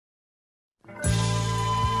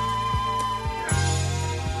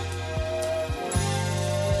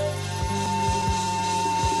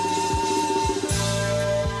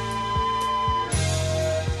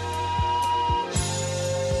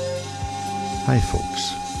Hi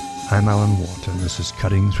folks, I'm Alan Watt and this is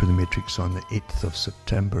Cutting Through the Matrix on the 8th of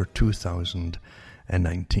September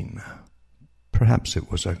 2019. Perhaps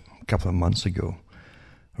it was a couple of months ago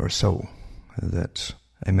or so that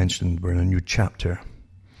I mentioned we're in a new chapter.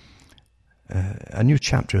 A new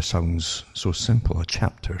chapter sounds so simple, a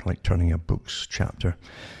chapter, like turning a book's chapter.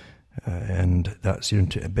 And that's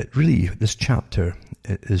into it. But really, this chapter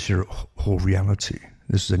is your whole reality.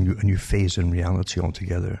 This is a new phase in reality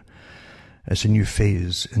altogether. It's a new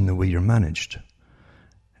phase in the way you're managed.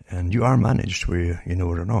 And you are managed whether you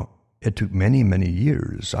know it or not. It took many, many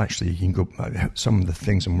years. Actually, you can go, some of the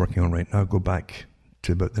things I'm working on right now go back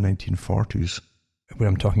to about the 1940s, where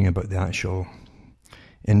I'm talking about the actual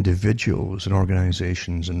individuals and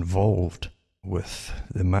organizations involved with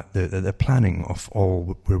the planning of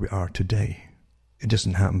all where we are today. It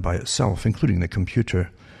doesn't happen by itself, including the computer,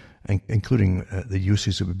 and including the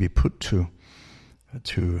uses that would be put to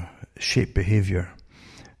shape behavior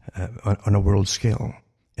on a world scale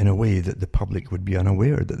in a way that the public would be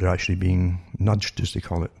unaware that they're actually being nudged, as they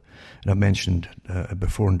call it. And I've mentioned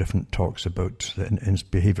before in different talks about the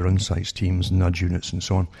behavior insights teams, nudge units and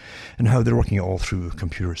so on, and how they're working all through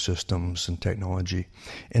computer systems and technology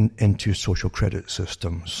into social credit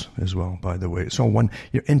systems as well, by the way. It's all one,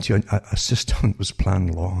 you're into a system that was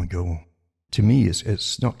planned long ago. To me,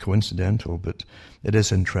 it's not coincidental, but it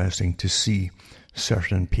is interesting to see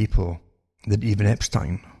certain people that even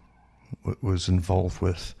Epstein was involved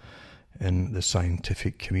with in the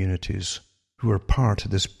scientific communities, who are part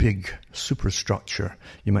of this big superstructure,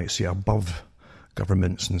 you might say above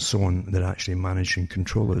governments and so on, that actually manage and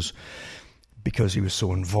control us, because he was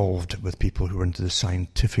so involved with people who were into the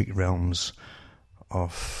scientific realms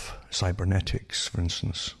of cybernetics, for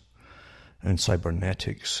instance. And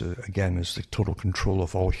cybernetics, again, is the total control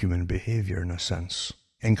of all human behavior in a sense,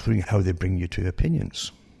 including how they bring you to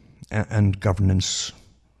opinions and governance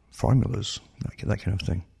formulas, that kind of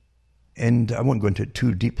thing. And I won't go into it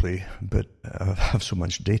too deeply, but I have so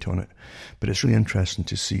much data on it. But it's really interesting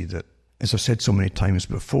to see that, as I've said so many times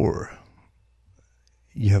before,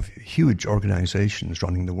 you have huge organizations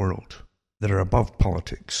running the world that are above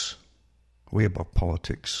politics, way above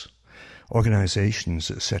politics. Organizations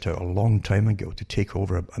that set out a long time ago to take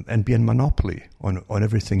over and be in monopoly on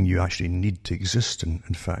everything you actually need to exist in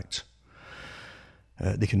fact.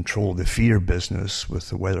 They control the fear business with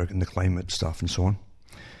the weather and the climate stuff and so on.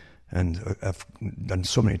 And I've done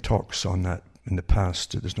so many talks on that in the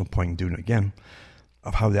past, there's no point in doing it again,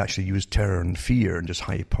 of how they actually use terror and fear and just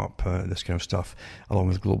hype up this kind of stuff, along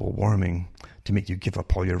with global warming, to make you give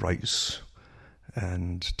up all your rights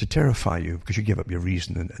and to terrify you, because you give up your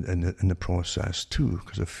reason in the process too,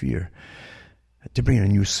 because of fear, to bring in a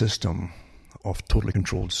new system of totally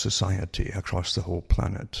controlled society across the whole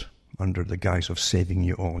planet under the guise of saving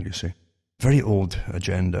you all, you see. Very old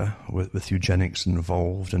agenda with eugenics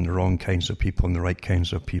involved and the wrong kinds of people and the right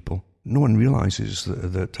kinds of people. No one realizes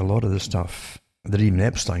that a lot of the stuff that even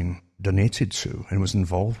Epstein donated to and was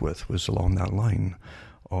involved with was along that line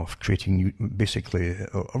of creating, basically,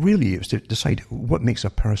 really it was to decide what makes a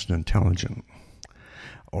person intelligent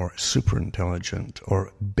or super intelligent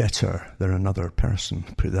or better than another person,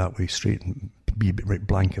 put it that way straight and be a bit right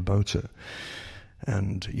blank about it.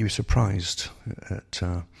 And you're surprised at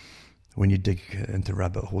when you dig into the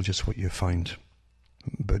rabbit hole just what you find.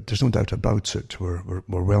 But there's no doubt about it, we're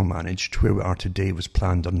well managed. Where we are today was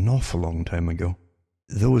planned an awful long time ago.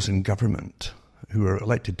 Those in government who are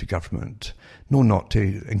elected to government know not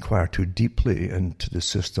to inquire too deeply into the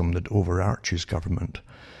system that overarches government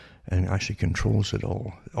and actually controls it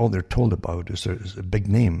all. All they're told about is there's big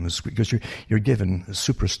names, because you're given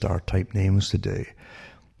superstar type names today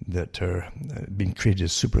that are being created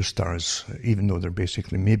as superstars, even though they're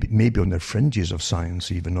basically maybe on their fringes of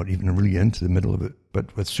science, even not even really into the middle of it.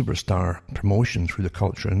 But with superstar promotion through the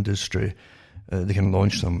culture industry, they can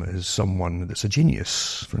launch them as someone that's a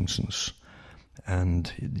genius, for instance,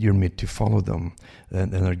 and you're made to follow them.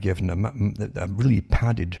 And then they're given a really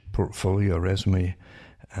padded portfolio, resume,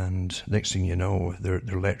 and next thing you know, they're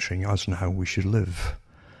lecturing us on how we should live.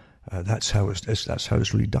 That's how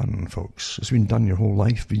it's really done, folks. It's been done your whole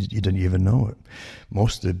life, but you didn't even know it.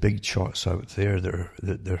 Most of the big shots out there,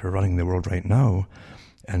 they're running the world right now,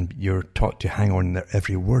 and you're taught to hang on to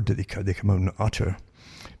every word that they come out and utter,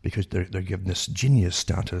 because they're given this genius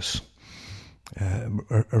status,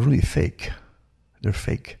 are really fake. They're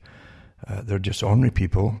fake. They're just ordinary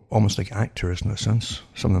people, almost like actors in a sense.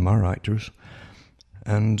 Some of them are actors.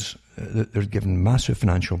 And they're given massive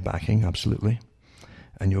financial backing, absolutely.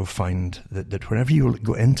 And you'll find that whenever you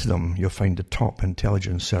go into them, you'll find the top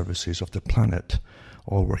intelligence services of the planet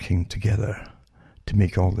all working together to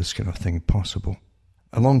make all this kind of thing possible.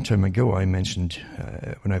 A long time ago, I mentioned,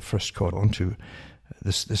 when I first caught on to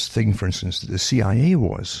this thing, for instance, that the CIA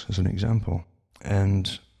was, as an example,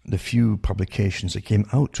 and the few publications that came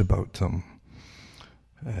out about them.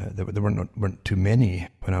 There weren't too many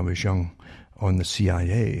when I was young on the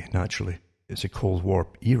CIA, naturally. It's a Cold War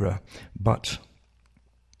era, but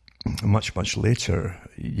much, much later,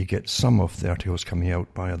 you get some of the articles coming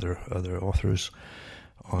out by other authors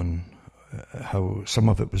on how some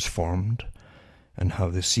of it was formed and how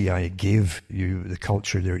the CIA gave you the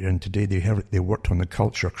culture they're in today. They worked on the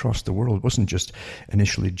culture across the world. It wasn't just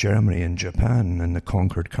initially Germany and Japan and the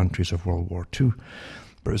conquered countries of World War II,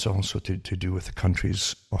 but it was also to do with the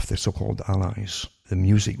countries of the so-called Allies. The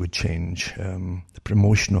music would change, the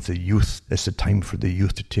promotion of the youth. It's the time for the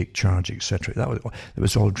youth to take charge, etc. It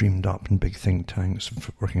was all dreamed up in big think tanks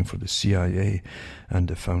working for the CIA and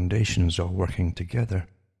the foundations all working together.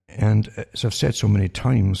 And as I've said so many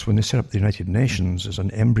times, when they set up the United Nations as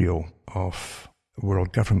an embryo of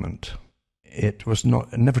world government, it was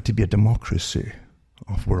never to be a democracy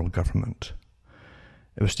of world government.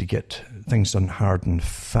 It was to get things done hard and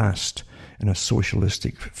fast in a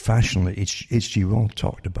socialistic fashion that H.G. Wells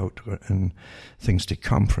talked about in Things to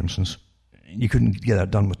Come, for instance. You couldn't get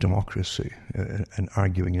that done with democracy and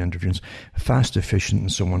arguing and interference. Fast, efficient,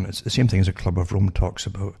 and so on. It's the same thing as the Club of Rome talks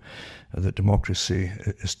about, that democracy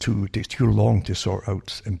takes too long to sort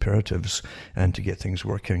out imperatives and to get things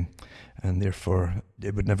working, and therefore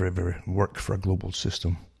it would never ever work for a global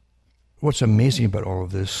system. What's amazing about all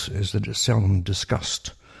of this is that it's seldom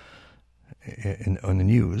discussed on the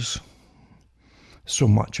news. So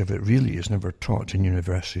much of it really is never taught in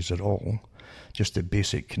universities at all. Just the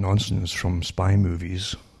basic nonsense from spy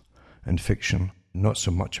movies and fiction, not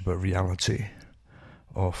so much about reality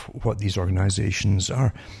of what these organizations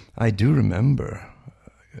are. I do remember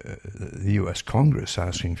the US Congress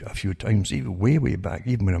asking a few times, even way back,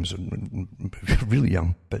 even when I was really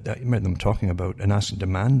young, but I remember them talking about and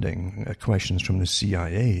demanding questions from the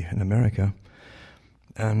CIA in America.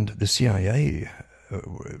 And the CIA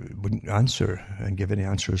wouldn't answer and give any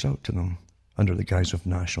answers out to them under the guise of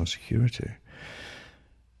national security.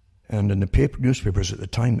 And in the newspapers at the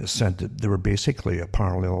time, it said that they were basically a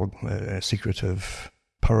parallel, secretive,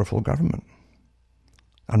 powerful government,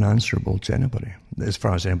 unanswerable to anybody, as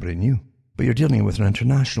far as anybody knew. But you're dealing with an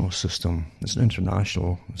international system. It's an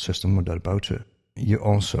international system, no doubt about it. You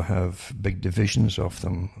also have big divisions of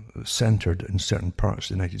them centered in certain parts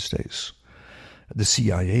of the United States. The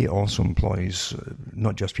CIA also employs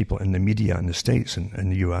not just people in the media in the States and in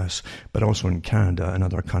the US, but also in Canada and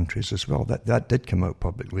other countries as well. That did come out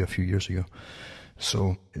publicly a few years ago.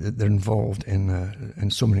 So they're involved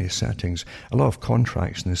in so many settings. A lot of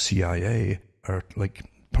contracts in the CIA are like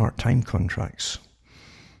part-time contracts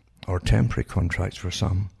or temporary contracts for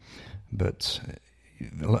some. But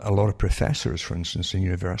a lot of professors, for instance, in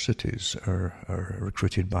universities are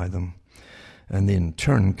recruited by them. And they in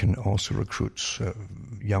turn can also recruit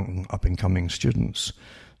young up-and-coming students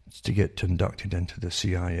to get inducted into the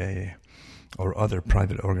CIA or other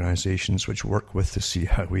private organizations which work with the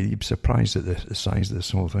CIA. You'd be surprised at the size of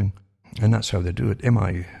this whole thing. And that's how they do it.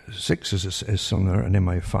 MI6 is similar, and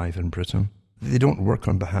MI5 in Britain. They don't work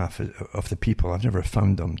on behalf of the people. I've never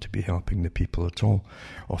found them to be helping the people at all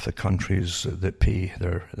of the countries that pay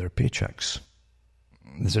their paychecks.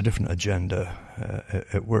 There's a different agenda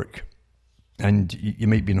at work. And you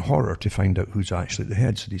might be in horror to find out who's actually the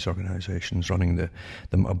heads of these organizations, running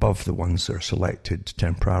them above the ones that are selected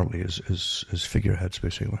temporarily as figureheads,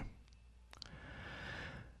 basically.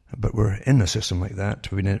 But we're in a system like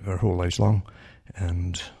that. We've been in it our whole lives long,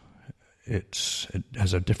 and it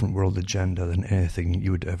has a different world agenda than anything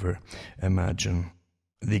you would ever imagine.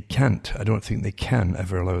 I don't think they can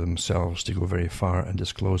ever allow themselves to go very far in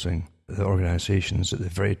disclosing the organizations at the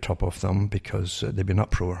very top of them, because there'd be an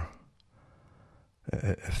uproar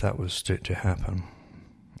if that was to happen.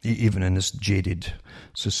 Even in this jaded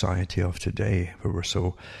society of today, where we're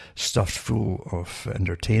so stuffed full of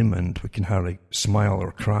entertainment, we can hardly smile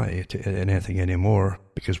or cry at anything anymore,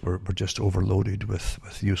 because we're just overloaded with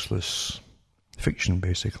useless fiction,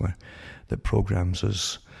 basically, that programs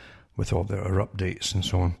us with all their updates and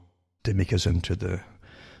so on to make us into the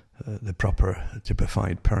proper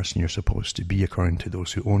typified person you're supposed to be according to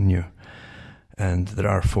those who own you. And there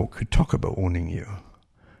are folk who talk about owning you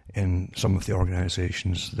in some of the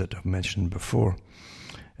organizations that I've mentioned before.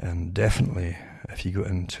 And definitely, if you go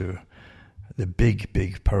into the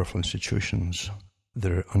big, powerful institutions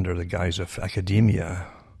that are under the guise of academia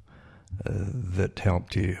that help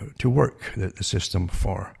to work the system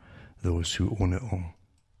for those who own it all.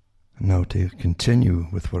 Now, to continue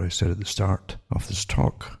with what I said at the start of this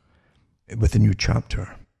talk, with the new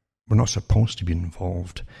chapter, we're not supposed to be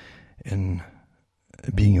involved in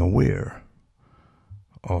being aware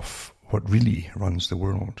of what really runs the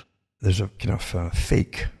world. There's a kind of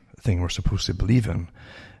fake thing we're supposed to believe in,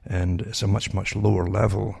 and it's a much, much lower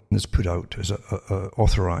level. It's put out as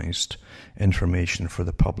authorized information for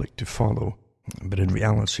the public to follow. But in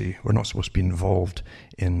reality, we're not supposed to be involved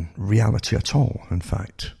in reality at all, in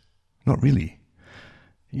fact. Not really.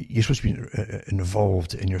 You're supposed to be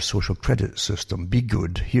involved in your social credit system. Be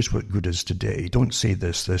good. Here's what good is today. Don't say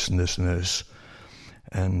this, this, and this, and this.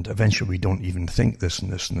 And eventually we don't even think this,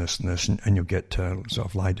 and this, and this, and this. And you'll get sort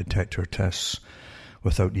of lie detector tests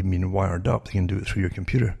without even being wired up. They can do it through your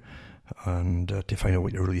computer. And to find out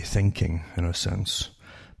what you're really thinking, in a sense,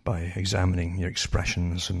 by examining your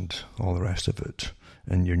expressions and all the rest of it,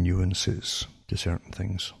 and your nuances to certain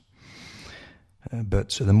things.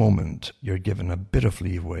 But at the moment, you're given a bit of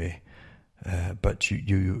leeway, but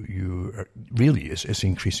you are, really it's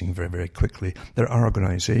increasing very, very quickly. There are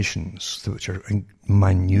organizations which are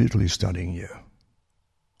minutely studying you.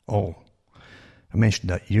 All. I mentioned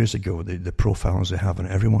that years ago, the profiles they have on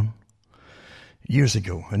everyone. Years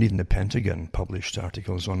ago, and even the Pentagon published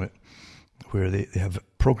articles on it, where they have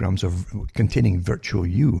programs containing virtual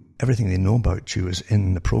you. Everything they know about you is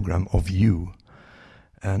in the program of you.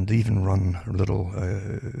 And they even run little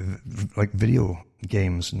like video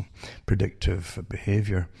games and predictive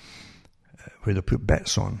behavior where they put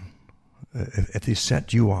bets on. If they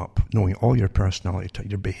set you up, knowing all your personality,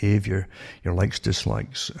 your behavior, your likes,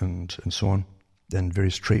 dislikes, and so on, then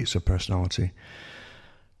various traits of personality,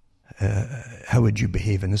 how would you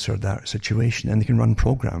behave in this or that situation? And they can run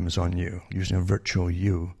programs on you using a virtual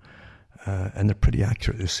you. And they're pretty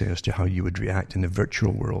accurate, they say, as to how you would react in the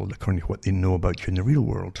virtual world according to what they know about you in the real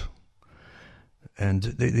world. And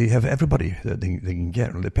they have everybody that they can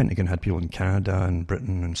get. The Pentagon had people in Canada and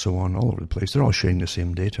Britain and so on, all over the place. They're all sharing the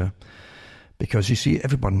same data. Because, you see,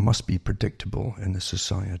 everyone must be predictable in the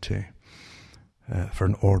society for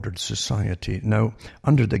an ordered society. Now,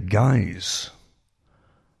 under the guise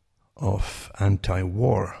of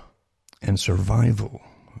anti-war and survival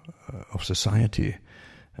of society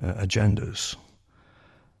agendas,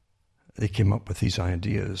 they came up with these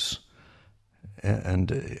ideas.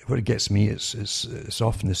 And what it gets me is it's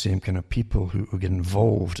often the same kind of people who get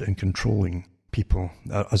involved in controlling people,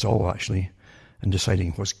 us all actually, and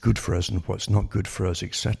deciding what's good for us and what's not good for us,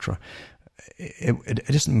 etc. It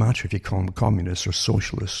doesn't matter if you call them communists or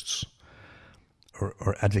socialists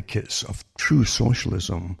or advocates of true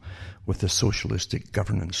socialism with the socialistic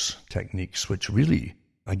governance techniques, which really,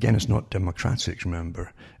 again, it's not democratic,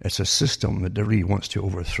 remember. It's a system that really wants to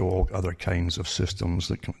overthrow all other kinds of systems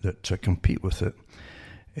that compete with it.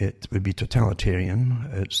 It would be totalitarian.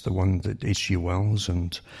 It's the one that H.G. Wells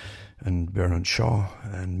and Bernard Shaw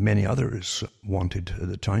and many others wanted at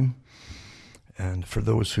the time. And for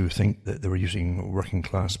those who think that they were using working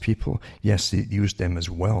class people, yes, they used them as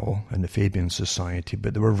well in the Fabian Society,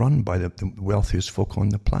 but they were run by the wealthiest folk on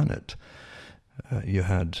the planet. You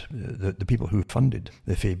had the people who funded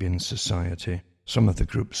the Fabian Society. Some of the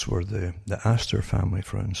groups were the Astor family,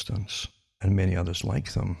 for instance, and many others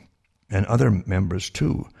like them. And other members,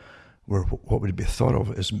 too, were what would be thought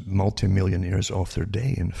of as multimillionaires off their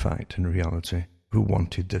day, in fact, in reality, who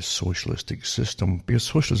wanted this socialistic system, because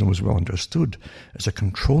socialism was well understood as a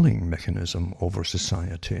controlling mechanism over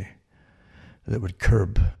society that would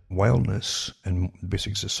curb wildness in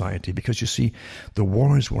basic society. Because, you see, the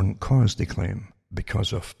wars weren't caused, they claim,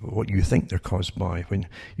 because of what you think they're caused by. When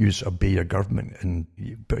you just obey your government and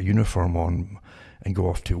you put a uniform on and go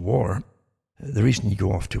off to war, the reason you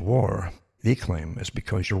go off to war, they claim, is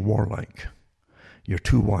because you're warlike. You're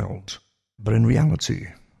too wild. But in reality,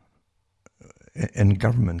 in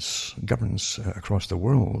governments across the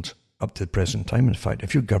world, up to the present time, in fact,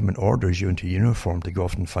 if your government orders you into uniform to go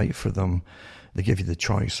off and fight for them, they give you the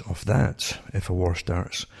choice of that, if a war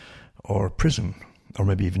starts, or prison, or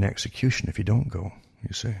maybe even execution if you don't go,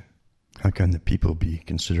 you see. How can the people be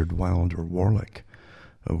considered wild or warlike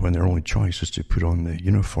when their only choice is to put on the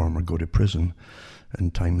uniform or go to prison in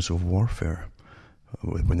times of warfare,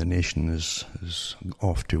 when the nation is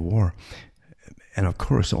off to war? And of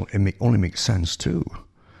course, it only makes sense too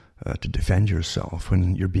to defend yourself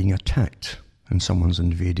when you're being attacked and someone's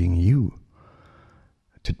invading you.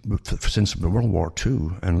 Since World War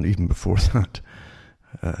II, and even before that,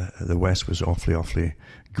 the West was awfully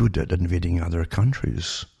good at invading other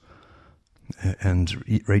countries. And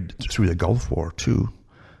right through the Gulf War too,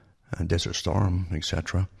 Desert Storm,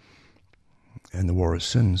 etc. and the war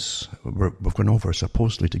since, we've gone over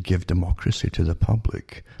supposedly to give democracy to the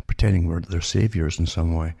public, pretending we're their saviors in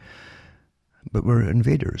some way. But we're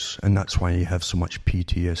invaders, and that's why you have so much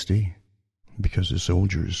PTSD, because the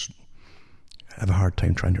soldiers have a hard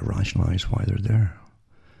time trying to rationalize why they're there.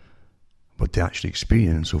 What they actually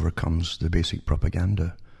experience overcomes the basic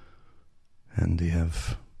propaganda, and they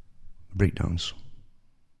have breakdowns.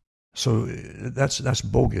 So that's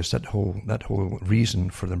bogus. That whole reason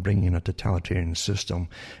for them bringing in a totalitarian system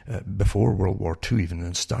before World War II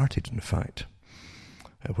even started, in fact,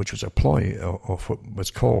 which was a ploy of what was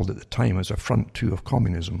called at the time as a front two of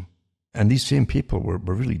communism. And these same people were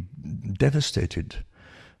really devastated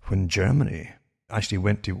when Germany actually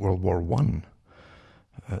went to World War I.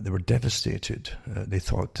 They were devastated. They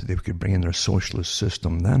thought they could bring in their socialist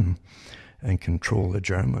system then and control the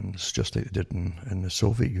Germans, just like they did in the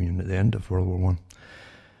Soviet Union at the end of World War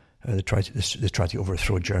I. They tried to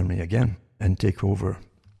overthrow Germany again and take over.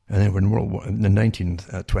 And then when in the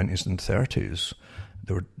 1920s and 30s,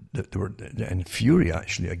 they were in fury,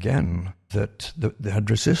 actually, again, that they had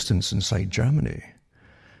resistance inside Germany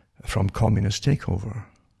from communist takeover.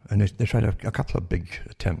 And they tried a couple of big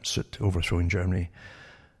attempts at overthrowing Germany.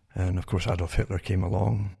 And, of course, Adolf Hitler came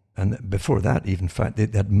along. And before that, even, in fact, they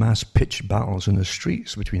had mass pitched battles in the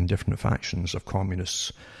streets between different factions of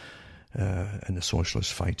communists and the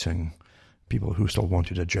socialists fighting people who still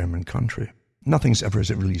wanted a German country. Nothing's ever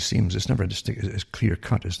as it really seems. It's never as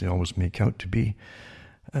clear-cut as they always make out to be.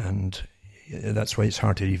 And that's why it's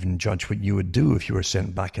hard to even judge what you would do if you were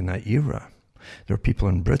sent back in that era. There are people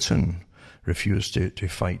in Britain who refused to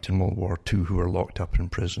fight in World War II who were locked up in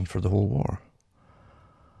prison for the whole war.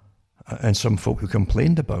 And some folk who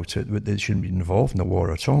complained about it, that they shouldn't be involved in the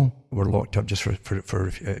war at all, were locked up just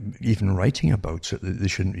for even writing about it. They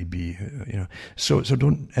shouldn't be, So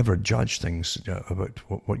don't ever judge things about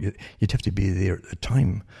what you'd have to be there at the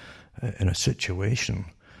time in a situation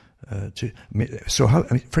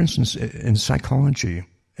for instance, in psychology,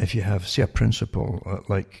 if you have, say, a principle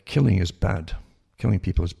like killing is bad, killing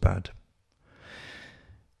people is bad,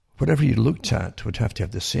 whatever you looked at would have to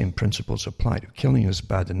have the same principles applied. If killing is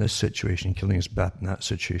bad in this situation, killing is bad in that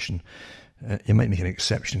situation. You might make an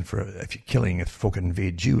exception for if folk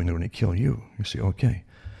invade you and they're going to kill you. You say, okay.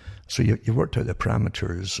 So you worked out the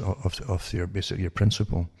parameters of your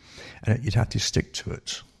principle, and you'd have to stick to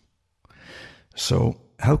it. So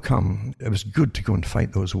how come it was good to go and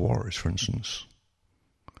fight those wars, for instance?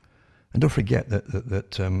 And don't forget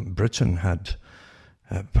that Britain had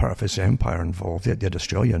part of its empire involved. They had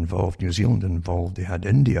Australia involved, New Zealand involved, they had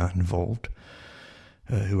India involved,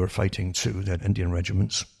 who were fighting too. They had Indian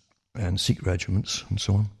regiments and Sikh regiments and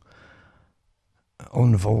so on, all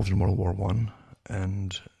involved in World War I.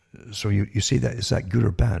 And so you see that, is that good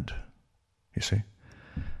or bad? You see?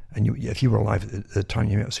 And if you were alive at the time,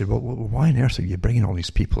 you might say, well, why on earth are you bringing all these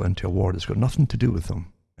people into a war that's got nothing to do with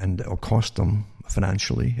them? And it'll cost them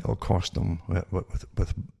financially, it'll cost them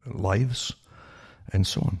with lives, and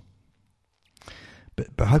so on.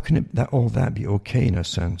 But how can all that be okay in a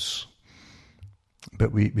sense?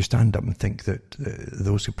 But we stand up and think that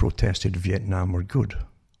those who protested Vietnam were good.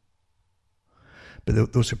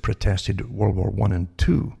 But those who protested World War I and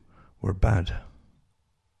II were bad.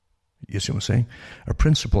 You see what I'm saying? Our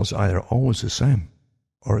principle is either always the same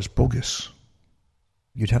or it's bogus.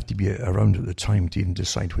 You'd have to be around at the time to even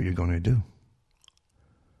decide what you're going to do.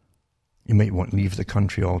 You might want to leave the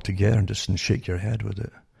country altogether and just shake your head with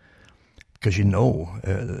it. Because you know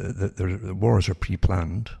that the wars are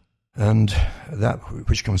pre-planned. And that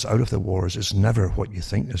which comes out of the wars is never what you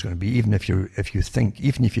think there's going to be. Even if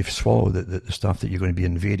you swallow the stuff that you're going to be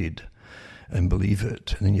invaded and believe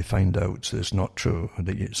it, and then you find out that it's not true,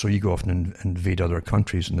 so you go off and invade other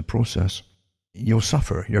countries in the process, you'll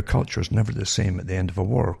suffer. Your culture is never the same at the end of a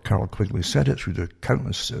war. Carroll Quigley said it through the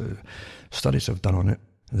countless studies I've done on it,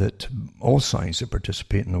 that all sides that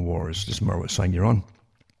participate in the wars, doesn't matter what side you're on,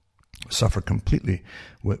 suffer completely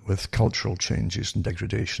with cultural changes and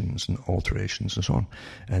degradations and alterations and so on.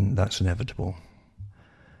 And that's inevitable.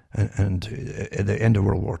 And at the end of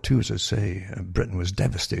World War II, as I say, Britain was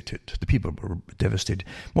devastated. The people were devastated.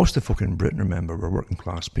 Most of the folk in Britain, remember, were working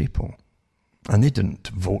class people. And they didn't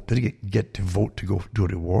vote. They didn't get to vote to go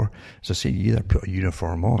to war. As I say, you either put a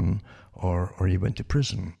uniform on or you went to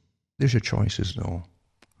prison. There's your choices and all.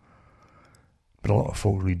 But a lot of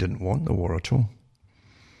folk really didn't want the war at all.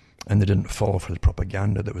 And they didn't fall for the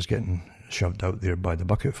propaganda that was getting shoved out there by the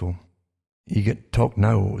bucketful. You get talk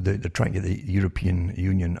now, they're trying to get the European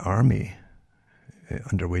Union Army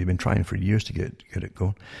underway. They've been trying for years to get it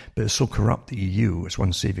going. But it's so corrupt, the EU, it's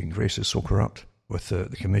one saving grace, it's so corrupt. With the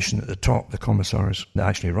commission at the top, the commissars that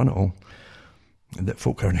actually run it all, that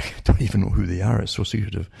folk don't even know who they are. It's so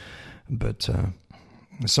secretive. But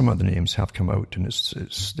some of the names have come out, and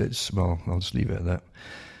it's well, I'll just leave it at that.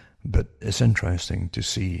 But it's interesting to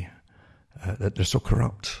see that they're so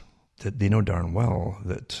corrupt that they know darn well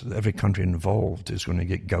that every country involved is going to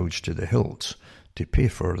get gouged to the hilt to pay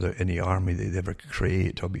for any army they ever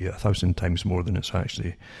create. It'll be 1,000 times more than it's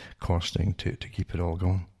actually costing to keep it all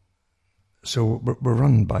going. So we're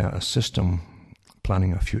run by a system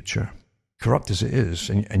planning a future. Corrupt as it is,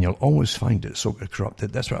 and you'll always find it so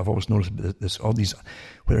corrupted. That's what I've always noticed. All these,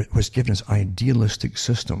 where it was given as idealistic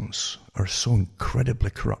systems, are so incredibly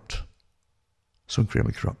corrupt. So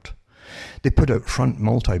incredibly corrupt. They put out front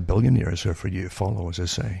multi-billionaires there for you to follow, as I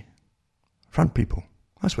say. Front people.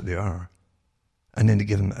 That's what they are. And then they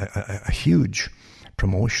give them a huge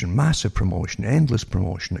promotion, massive promotion, endless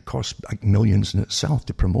promotion. It costs like millions in itself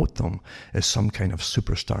to promote them as some kind of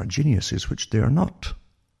superstar geniuses, which they are not.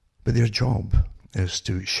 But their job is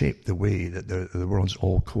to shape the way that the world's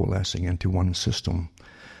all coalescing into one system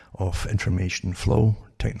of information flow,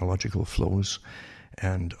 technological flows,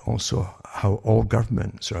 and also how all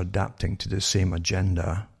governments are adapting to the same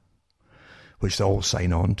agenda, which they all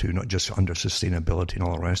sign on to, not just under sustainability and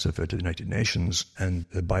all the rest of it, the United Nations and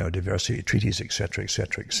the biodiversity treaties, etc.,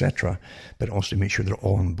 etc., etc., but also to make sure they're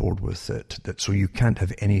all on board with it. So you can't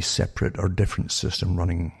have any separate or different system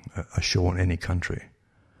running a show in any country.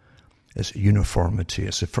 It's uniformity.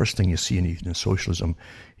 It's the first thing you see in socialism,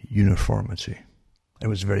 uniformity. It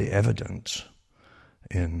was very evident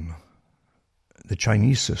in the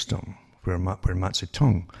Chinese system, where Mao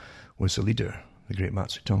Zedong was the leader, the great Mao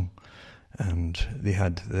Zedong. And they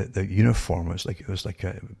had the uniform. It was like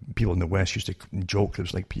people in the West used to joke it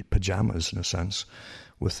was like pajamas in a sense,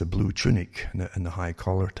 with the blue tunic and the high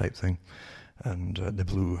collar type thing, and the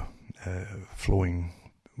blue flowing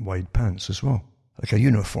wide pants as well, like a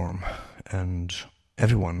uniform. And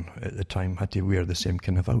everyone at the time had to wear the same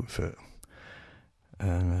kind of outfit.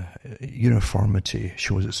 Uniformity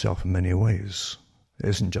shows itself in many ways.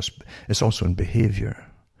 It's also in behavior.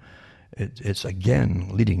 It's again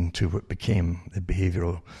leading to what became the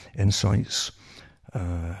behavioral insights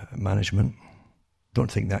management.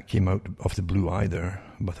 Don't think that came out of the blue either,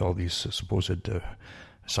 with all these supposed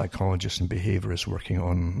psychologists and behaviorists working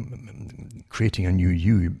on creating a new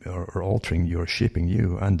you, or altering you, or shaping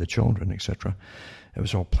you and the children, etc. It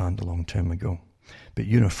was all planned a long time ago. But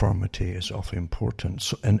uniformity is awfully important,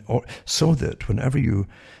 so that whenever you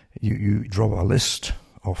draw a list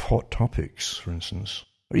of hot topics, for instance,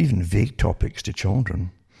 or even vague topics to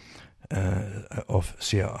children, of,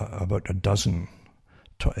 say, about a dozen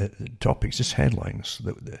topics, just headlines,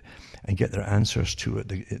 and get their answers to it.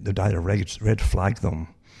 They'd either red flag them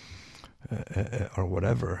or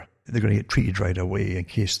whatever. They're going to get treated right away in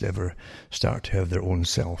case they ever start to have their own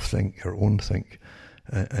self-think or own think,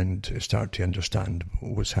 and start to understand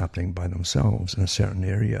what's happening by themselves in a certain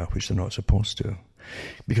area, which they're not supposed to.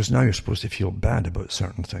 Because now you're supposed to feel bad about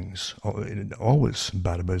certain things, always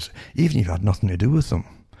bad about it, even if you had nothing to do with them.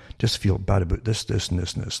 Just feel bad about this, and this,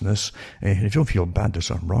 and this, and this. And if you don't feel bad, there's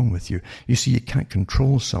something wrong with you. You see, you can't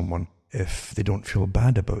control someone if they don't feel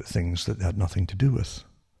bad about things that they had nothing to do with.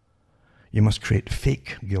 You must create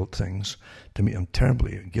fake guilt things to make them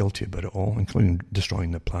terribly guilty about it all, including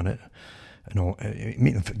destroying the planet. And all,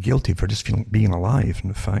 make them guilty for just being alive,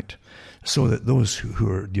 in fact, so that those who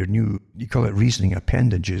are your new, you call it reasoning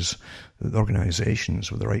appendages, the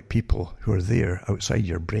organizations with the right people who are there outside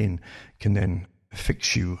your brain can then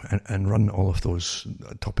fix you and run all of those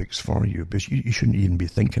topics for you, because you shouldn't even be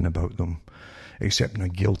thinking about them, except in a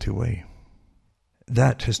guilty way.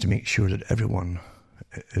 That has to make sure that everyone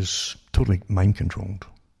is totally mind-controlled,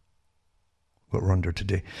 what we're under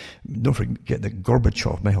today. Don't forget that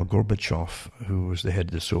Mikhail Gorbachev, who was the head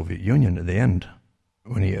of the Soviet Union at the end,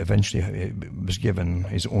 when he eventually was given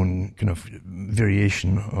his own kind of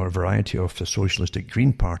variation or variety of the Socialistic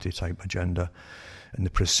Green Party type agenda, and the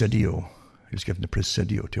Presidio, he was given the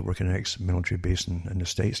Presidio to work in an ex-military base in the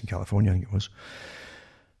States, in California, I think it was.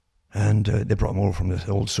 And they brought him over from the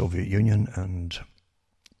old Soviet Union, and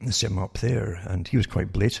they set him up there, and he was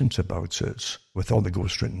quite blatant about it, with all the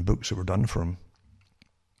ghostwritten books that were done for him.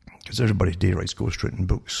 Because everybody today writes ghostwritten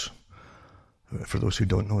books. For those who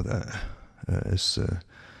don't know that, it's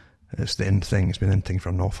the end thing. It's been the end thing for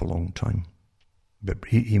an awful long time. But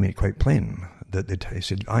he made it quite plain that he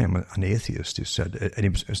said, "I am an atheist." He said, and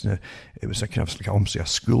it was a kind of like almost a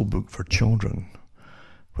school book for children,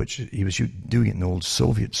 which he was doing it in the old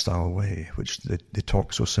Soviet-style way, which they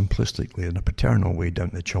talk so simplistically in a paternal way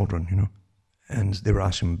down to the children, you know. And they were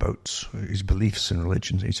asking him about his beliefs in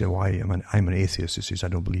religion. He said, "Why? I'm an atheist." He says, "I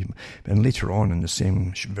don't believe." And later on in the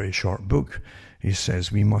same very short book, he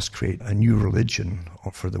says, "We must create a new religion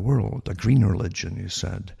for the world, a green religion," he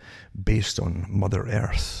said, "based on Mother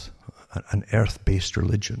Earth, an earth-based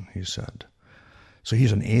religion," he said. So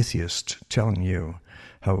he's an atheist telling you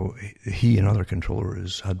how he and other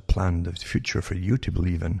controllers had planned the future for you to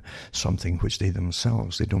believe in something which they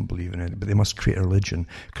themselves, they don't believe in it, but they must create a religion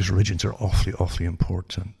because religions are awfully, awfully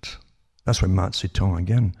important. That's why Mao Zedong,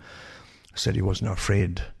 again, said he wasn't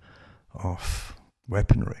afraid of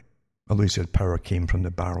weaponry. Although he said power came from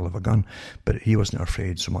the barrel of a gun, but he wasn't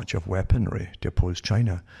afraid so much of weaponry to oppose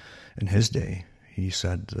China. In his day, he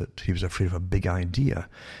said that he was afraid of a big idea,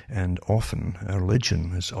 and often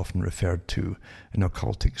religion is often referred to in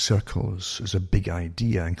occultic circles as a big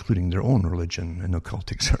idea, including their own religion in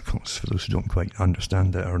occultic circles, for those who don't quite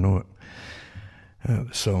understand it or know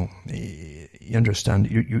it. So you understand,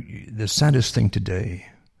 the saddest thing today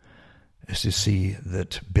is to see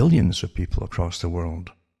that billions of people across the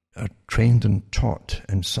world are trained and taught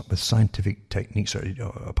with scientific techniques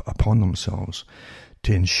upon themselves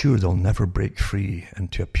to ensure they'll never break free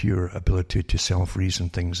and to a pure ability to self-reason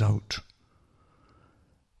things out.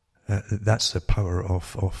 That's the power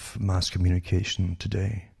of mass communication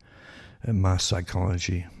today, mass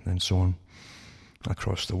psychology and so on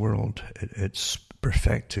across the world. It's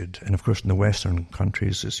perfected, and of course in the Western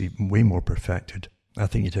countries it's even way more perfected. I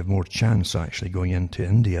think you'd have more chance actually going into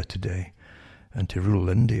India today and to rule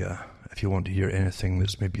India if you want to hear anything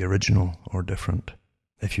that's maybe original or different.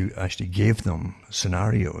 If you actually gave them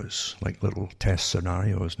scenarios, like little test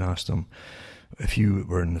scenarios, and asked them, if you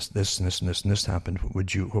were in this and this happened, what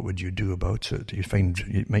would you do about it?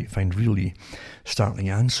 You might find really startling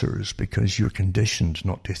answers because you're conditioned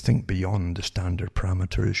not to think beyond the standard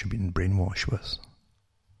parameters you've been brainwashed with.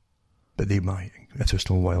 But they might, if they're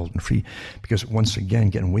still wild and free. Because once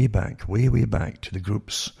again, getting way back to the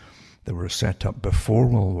groups that were set up before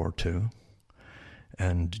World War II,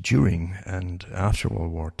 and during and after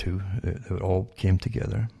World War II, they all came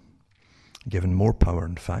together, given more power,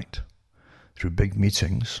 in fact, through big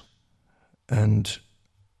meetings, and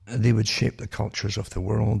they would shape the cultures of the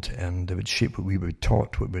world, and they would shape what we would be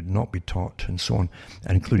taught, what would not be taught, and so on,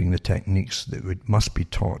 including the techniques that must be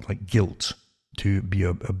taught, like guilt, to be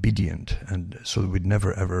obedient, and so we'd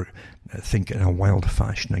never ever think in a wild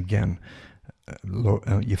fashion again.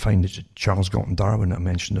 You find that Charles Galton Darwin, I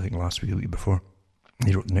mentioned I think last week or the week before,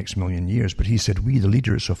 he wrote The Next Million Years, but he said, we, the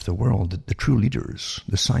leaders of the world, the true leaders,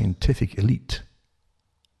 the scientific elite,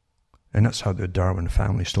 and that's how the Darwin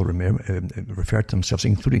family still referred to themselves,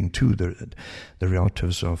 including to the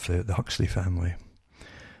relatives of the Huxley family,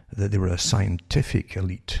 that they were a scientific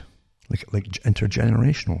elite, like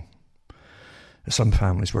intergenerational. Some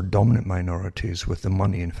families were dominant minorities with the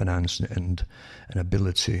money and finance and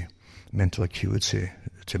ability, mental acuity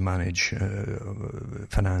to manage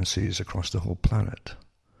finances across the whole planet.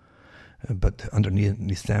 But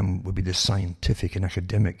underneath them would be the scientific and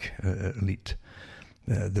academic elite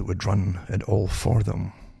that would run it all for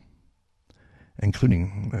them,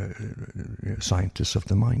 including scientists of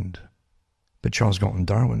the mind. But Charles Galton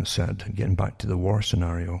Darwin said, getting back to the war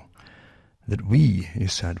scenario, that we, he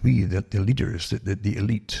said, the leaders, the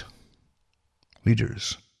elite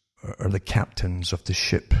leaders are the captains of the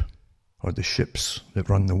ship, or the ships that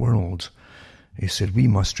run the world. He said, we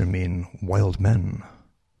must remain wild men,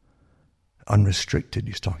 unrestricted,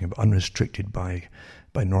 he's talking about, unrestricted by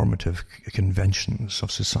normative conventions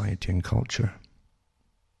of society and culture,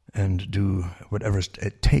 and do whatever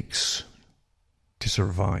it takes to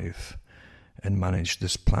survive and manage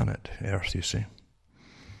this planet, Earth, you see.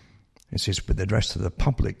 He says, but the rest of the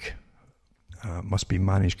public must be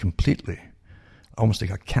managed completely, almost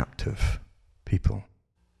like a captive people.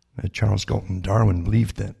 Charles Galton Darwin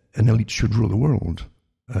believed that an elite should rule the world,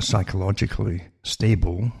 a psychologically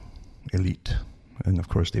stable elite. And of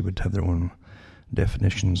course they would have their own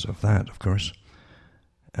definitions of that, of course.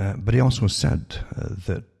 But he also said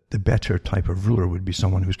that the better type of ruler would be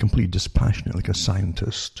someone who's completely dispassionate, like a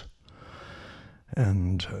scientist.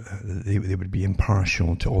 And they would be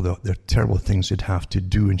impartial to all the terrible things they'd have to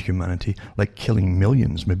do in humanity, like killing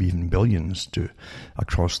millions, maybe even billions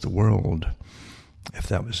across the world, if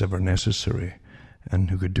that was ever necessary, and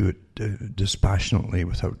who could do it dispassionately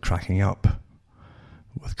without cracking up,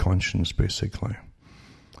 with conscience, basically.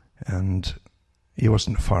 And he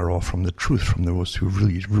wasn't far off from the truth, from those who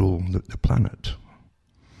really rule the planet.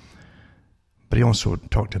 But he also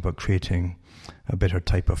talked about creating a better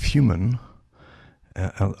type of human,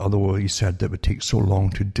 although he said that it would take so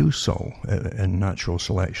long to do so in natural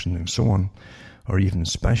selection and so on. or even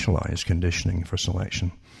specialized conditioning for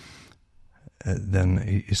selection,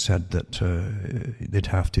 then he said that they'd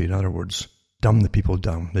have to, in other words, dumb the people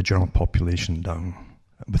down, the general population down,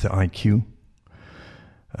 with the IQ,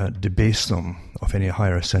 debase them of any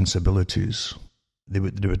higher sensibilities. They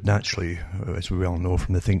would naturally, as we well know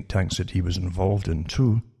from the think tanks that he was involved in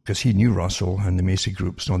too, because he knew Russell and the Macy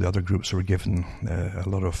groups and all the other groups were given a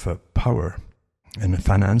lot of power and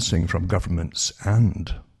financing from governments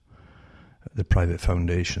and the private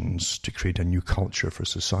foundations to create a new culture for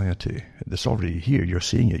society. It's already here, you're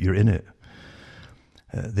seeing it, you're in it.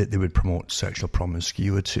 They would promote sexual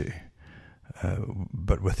promiscuity,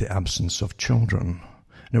 but with the absence of children.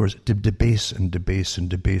 In other words, to debase and debase and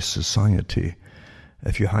debase society.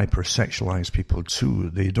 If you hypersexualize people too,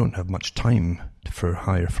 they don't have much time for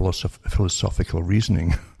higher philosophical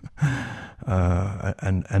reasoning,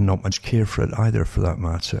 and not much care for it either, for that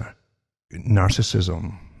matter.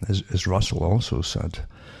 Narcissism, as Russell also said,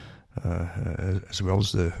 as well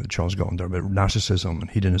as the Charles Galton Darwin, narcissism and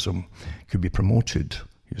hedonism could be promoted,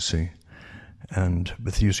 you see, and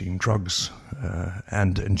with using drugs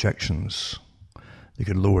and injections, they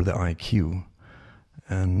could lower the IQ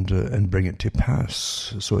and bring it to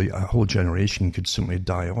pass. So a whole generation could simply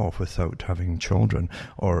die off without having children,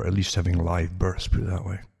 or at least having live births, put it that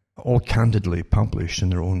way. All candidly published in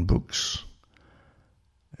their own books.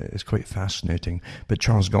 It's quite fascinating. But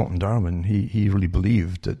Charles Galton Darwin, he really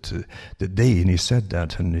believed that they, and he said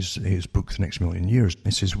that in his book, The Next Million Years,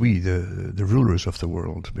 he says, we, the rulers of the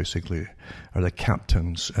world, basically, are the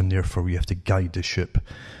captains, and therefore we have to guide the ship,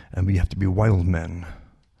 and we have to be wild men,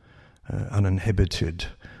 uninhibited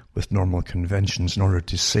with normal conventions in order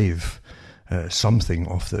to save something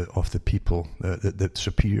of the people, the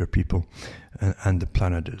superior people, and the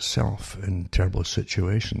planet itself in terrible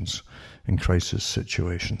situations, in crisis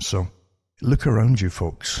situations. So look around you,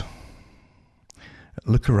 folks.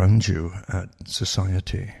 Look around you at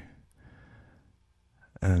society,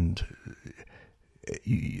 and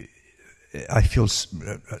I feel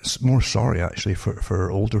more sorry actually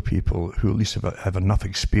for older people who at least have enough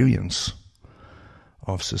experience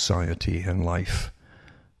of society and life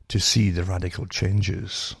to see the radical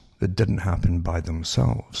changes that didn't happen by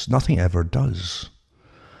themselves. Nothing ever does.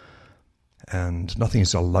 And nothing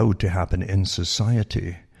is allowed to happen in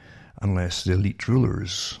society unless the elite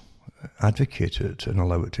rulers advocate it and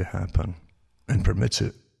allow it to happen and permit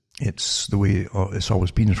it. It's the way it's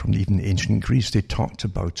always been from even ancient Greece. They talked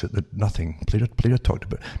about it, that nothing, Plato talked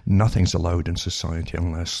about, nothing's allowed in society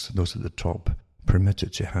unless those at the top permit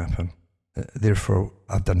it to happen. Therefore,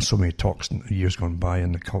 I've done so many talks in years gone by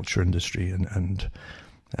in the culture industry and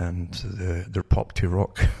the pop to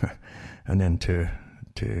rock, and then to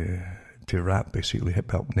rap, basically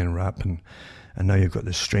hip hop and then rap, and now you've got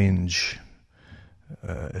this strange.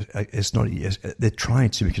 It's not. They try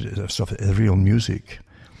to make it stuff ethereal music,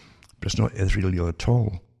 but it's not ethereal at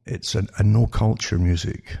all. It's a no culture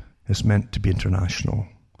music. It's meant to be international.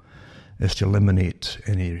 It's to eliminate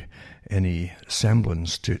any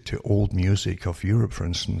semblance to old music of Europe, for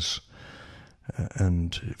instance,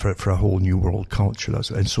 and for a whole new world culture.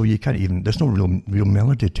 And so you can't even, there's no real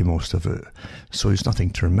melody to most of it, so there's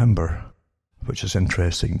nothing to remember, which is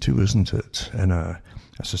interesting too, isn't it? In a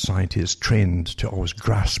society that's trained to always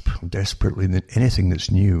grasp desperately anything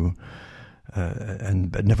that's new,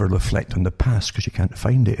 but never reflect on the past because you can't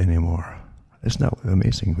find it anymore. Isn't that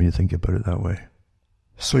amazing when you think about it that way?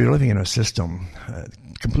 So you're living in a system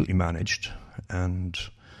completely managed, and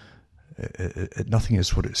nothing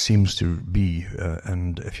is what it seems to be.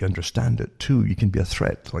 And if you understand it too, you can be a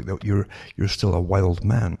threat. Like that, you're still a wild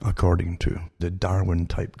man according to the Darwin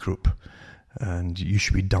type group, and you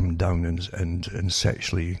should be dumbed down and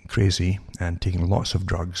sexually crazy and taking lots of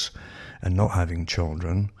drugs and not having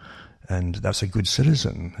children. And that's a good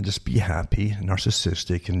citizen. And just be happy,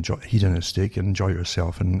 narcissistic, hedonistic, and enjoy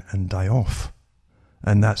yourself and die off.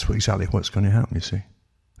 And that's exactly what's going to happen, you see.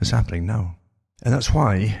 It's happening now. And that's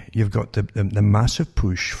why you've got the massive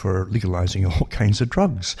push for legalizing all kinds of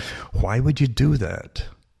drugs. Why would you do that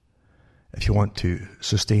if you want to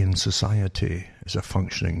sustain society as a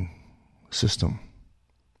functioning system?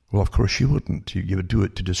 Well, of course you wouldn't. You would do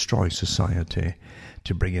it to destroy society,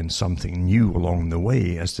 to bring in something new along the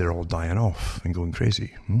way as they're all dying off and going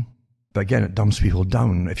crazy. But again, it dumbs people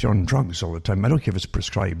down. If you're on drugs all the time, I don't care if it's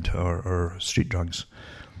prescribed or street drugs.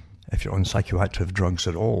 If you're on psychoactive drugs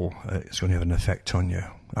at all, it's going to have an effect on you.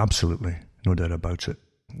 Absolutely, no doubt about it.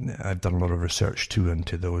 I've done a lot of research too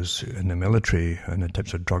into those in the military and the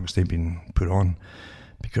types of drugs they've been put on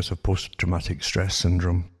because of post-traumatic stress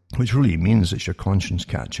syndrome, which really means it's your conscience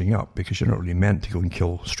catching up because you're not really meant to go and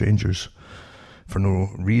kill strangers. for no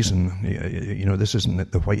reason. This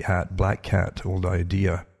isn't the white hat, black cat old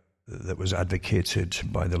idea that was advocated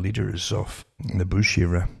by the leaders of the Bush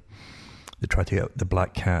era. They tried to get the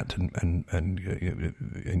black hat and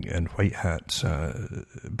white hat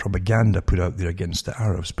propaganda put out there against the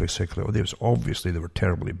Arabs, basically. Obviously, they were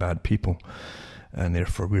terribly bad people, and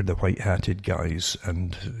therefore we're the white-hatted guys,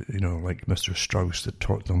 and, like Mr. Strauss that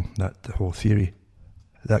taught them the whole theory.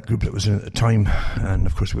 That group that was in at the time, and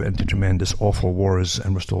of course we went into tremendous, awful wars,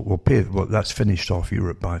 and we'll pay. Well, that's finished off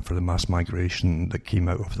Europe for the mass migration that came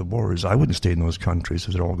out of the wars. I wouldn't stay in those countries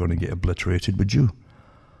if they're all going to get obliterated, would you?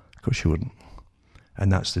 Of course you wouldn't.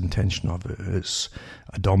 And that's the intention of it. It's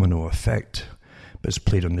a domino effect, but it's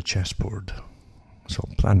played on the chessboard. So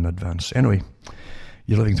plan in advance. Anyway,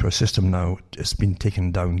 you're living through a system now. It's been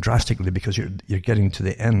taken down drastically because you're getting to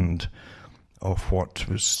the end of what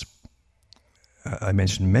was, I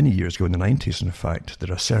mentioned many years ago in the 90s, in fact,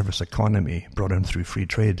 that a service economy brought in through free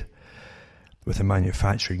trade with the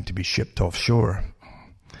manufacturing to be shipped offshore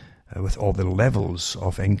with all the levels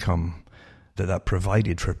of income that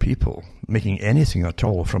provided for people, making anything at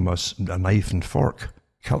all from a knife and fork,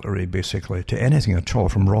 cutlery basically, to anything at all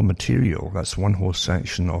from raw material. That's one whole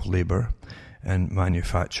section of labour and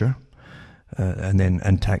manufacture,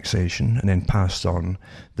 and taxation, and then passed on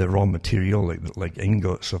the raw material, like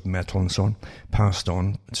ingots of metal and so on, passed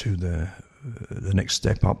on to the next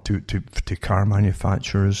step up to car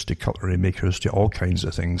manufacturers, to cutlery makers, to all kinds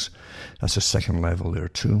of things. That's the second level there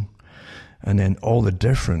too. And then all the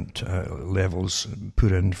different levels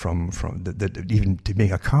put in from even to make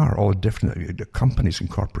a car, all the different companies and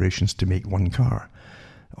corporations to make one car,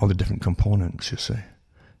 all the different components, you see,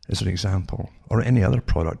 as an example, or any other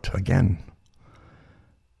product. Again,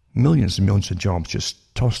 millions and millions of jobs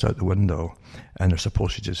just tossed out the window, and they're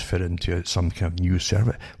supposed to just fit into some kind of new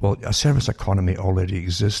service. Well, a service economy already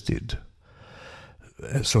existed.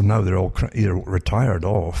 So now they're all either retired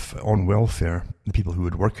off on welfare, the people who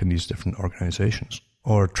would work in these different organizations,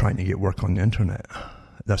 or trying to get work on the internet.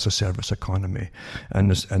 That's a service economy. And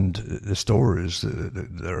the stores,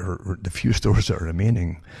 the few stores that are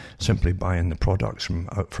remaining, simply buying the products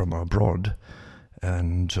from abroad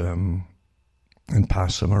and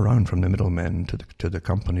pass them around from the middlemen to the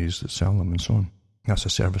companies that sell them and so on. That's a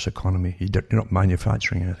service economy. You're not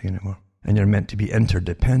manufacturing anything anymore. And you're meant to be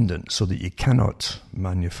interdependent so that you cannot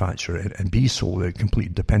manufacture it and be solely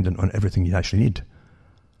completely dependent on everything you actually need.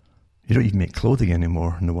 You don't even make clothing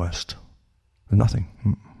anymore in the West. Nothing.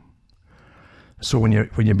 So when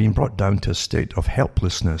you're being brought down to a state of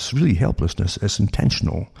helplessness, really helplessness, it's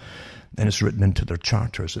intentional, and it's written into their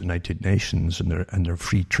charters at the United Nations and their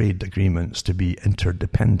free trade agreements to be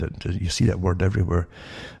interdependent. You see that word everywhere,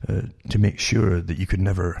 to make sure that you could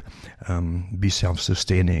never be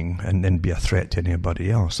self-sustaining and then be a threat to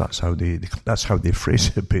anybody else. That's how they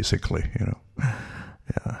phrase it, basically.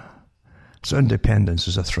 Yeah. So independence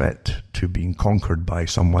is a threat to being conquered by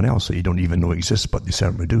someone else that you don't even know exists, but they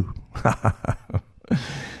certainly do.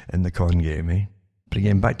 In the con game, eh? But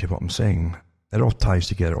again, back to what I'm saying. It all ties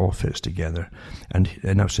together, all fits together, and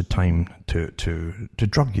now's the time to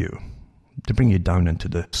drug you, to bring you down into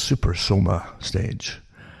the super soma stage,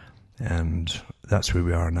 and that's where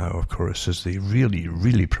we are now. Of course, as they really,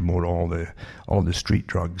 really promote all the street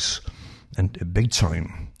drugs, and big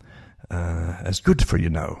time. It's good for you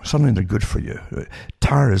now. Suddenly they're good for you.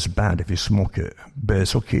 Tar is bad if you smoke it, but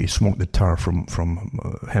it's okay. Smoke the tar from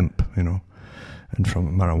hemp, and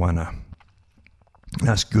from marijuana.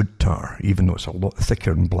 That's good tar, even though it's a lot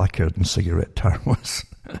thicker and blacker than cigarette tar was.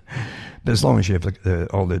 But as long as you have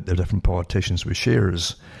all the different politicians with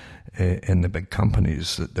shares in the big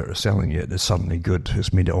companies that are selling it, it's suddenly good.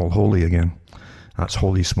 It's made it all holy again. That's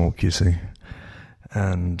holy smoke, you see.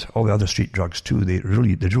 And all the other street drugs too, they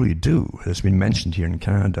really do. It's been mentioned here in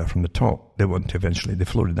Canada from the top. They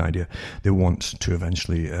floated the idea, they want to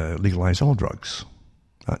eventually legalize all drugs.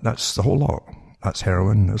 That's the whole lot. That's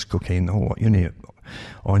heroin, that's cocaine, the whole lot. You name it.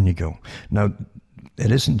 On you go. Now,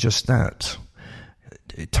 it isn't just that.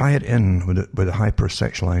 Tie it in with the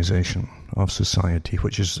hypersexualization of society,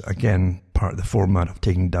 which is, again, part of the format of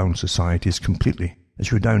taking down societies completely. As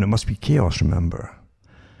you go down, it must be chaos, remember.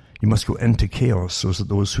 You must go into chaos so that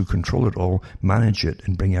those who control it all manage it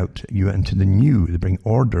and bring you into the new. They bring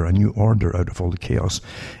a new order out of all the chaos.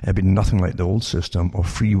 It'd be nothing like the old system of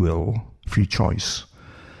free will, free choice,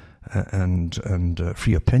 and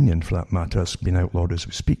free opinion, for that matter, has been outlawed as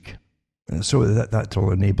we speak. So that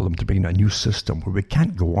will enable them to bring in a new system where we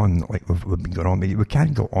can't go on like we've been going on. We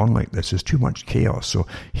can't go on like this. There's too much chaos. So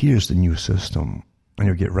here's the new system, and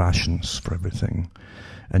you'll get rations for everything,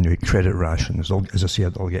 and you get credit rations. As I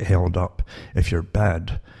said, they'll get held up if you're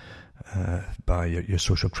bad. by your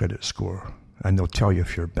social credit score. And they'll tell you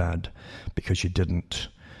if you're bad because you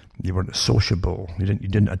weren't sociable. You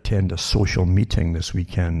didn't attend a social meeting this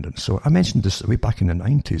weekend. And so I mentioned this way back in the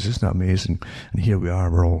 90s. Isn't that amazing? And here we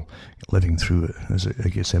are, we're all living through it as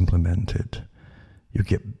it gets implemented. You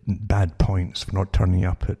get bad points for not turning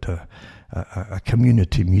up at a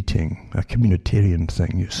community meeting, a communitarian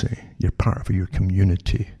thing, you see. You're part of your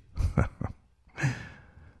community.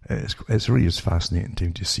 It's really just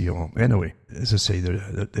fascinating to see all. Anyway, as I say,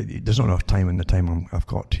 there's not enough time in the time I've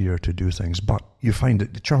got here to do things. But you find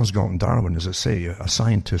that Charles Galton Darwin, as I say, a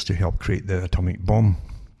scientist who helped create the atomic bomb,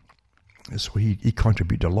 so he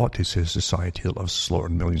contributed a lot to his society that loves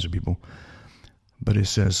slaughtering millions of people. But he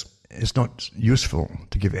says it's not useful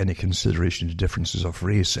to give any consideration to differences of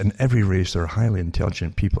race. In every race there are highly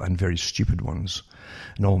intelligent people and very stupid ones.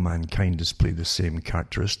 And all mankind display the same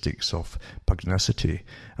characteristics of pugnacity,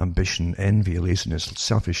 ambition, envy, laziness,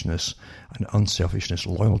 selfishness, and unselfishness,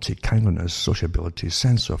 loyalty, kindliness, sociability,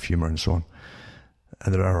 sense of humour, and so on.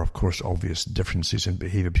 And there are, of course, obvious differences in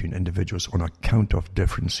behaviour between individuals on account of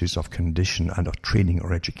differences of condition and of training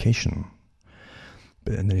or education.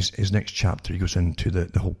 But in his next chapter, he goes into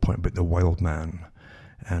the whole point about the wild man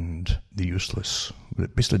and the useless,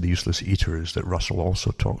 basically the useless eaters that Russell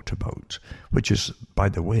also talked about, which is, by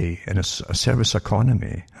the way, in a service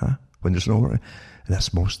economy, when there's no,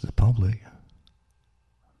 that's most of the public.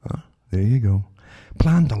 There you go.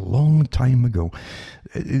 Planned a long time ago.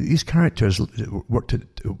 These characters worked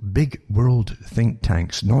at big world think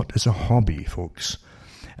tanks, not as a hobby, folks,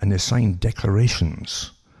 and they signed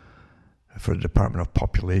declarations for the Department of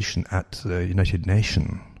Population at the United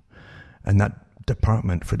Nations, and that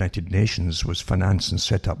Department for United Nations was financed and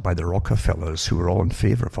set up by the Rockefellers, who were all in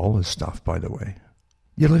favour of all this stuff, by the way.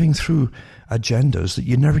 You're living through agendas that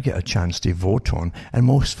you never get a chance to vote on, and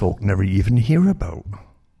most folk never even hear about.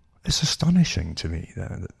 It's astonishing to me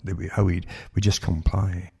how we just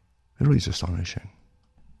comply. It really is astonishing.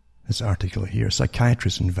 This article here,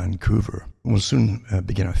 psychiatrists in Vancouver will soon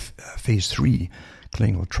begin a phase 3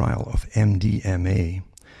 clinical trial of MDMA,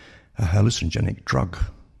 a hallucinogenic drug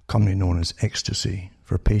commonly known as ecstasy,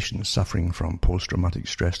 for patients suffering from post-traumatic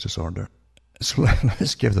stress disorder. So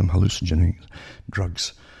let's give them hallucinogenic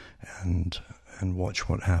drugs and watch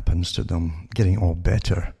what happens to them, getting all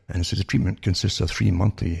better. And so the treatment consists of 3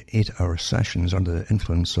 monthly 8-hour sessions under the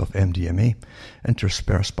influence of MDMA,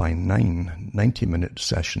 interspersed by 9 90-minute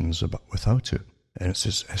sessions without it. And it's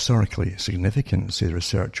historically significant, say the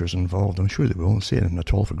researchers involved. I'm sure they won't say anything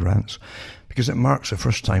at all for grants, because it marks the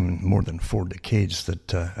first time in more than 4 decades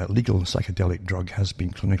that a legal psychedelic drug has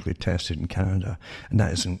been clinically tested in Canada. And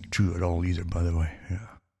that isn't true at all either, by the way. Yeah.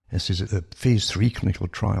 It says that the phase 3 clinical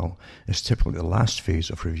trial is typically the last phase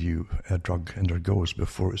of review a drug undergoes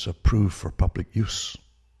before it's approved for public use.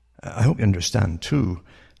 I hope you understand, too,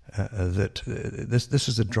 that this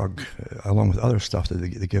is a drug, along with other stuff that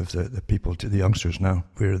they give the people, to the youngsters now,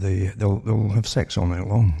 where they'll have sex all night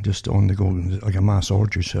long, just on the go, like a mass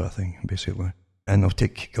orgy sort of thing, basically. And they'll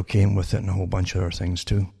take cocaine with it and a whole bunch of other things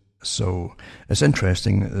too. So it's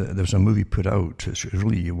interesting. There's a movie put out. It's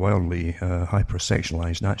really wildly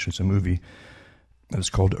hypersexualized. Actually, it's a movie.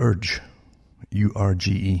 It's called Urge,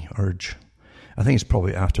 U-R-G-E, Urge. I think it's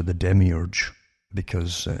probably after the Demiurge,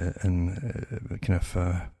 because in kind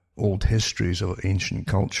of old histories of ancient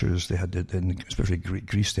cultures, they had, especially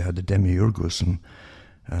Greece, they had the Demiurgos,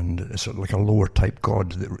 and it's sort of like a lower type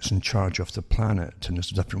god that was in charge of the planet, and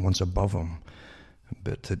there's different ones above him.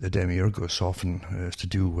 But the Demiurgos often is to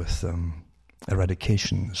do with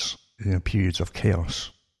eradications, periods of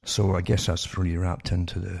chaos. So I guess that's really wrapped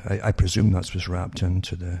into I presume that's what's wrapped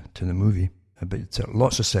into the movie. But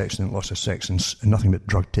lots of sex and nothing but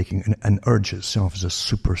drug taking. And Urge itself is a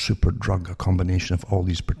super drug, a combination of all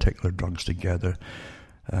these particular drugs together.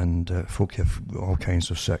 And folk have all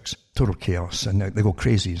kinds of sex, total chaos, and they go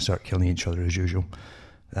crazy and start killing each other as usual,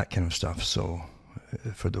 that kind of stuff. So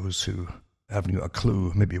for those who haven't got a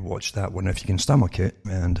clue, maybe watch that one if you can stomach it.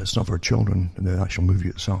 And it's not for children, the actual movie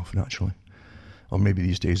itself, naturally. Or maybe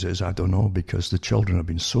these days it is, I don't know, because the children have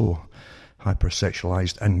been so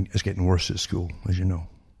hypersexualized, and it's getting worse at school, as you know.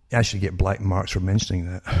 You actually get black marks for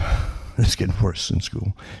mentioning that. It's getting worse in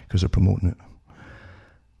school because they're promoting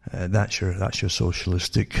it. That's your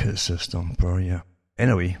socialistic system, yeah.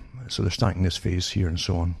 Anyway, so they're starting this phase here and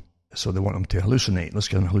so on. So they want them to hallucinate. Let's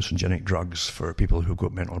get them hallucinogenic drugs for people who've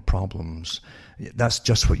got mental problems. That's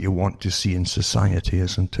just what you want to see in society,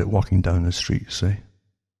 isn't it? Walking down the street, say.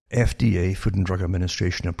 FDA, Food and Drug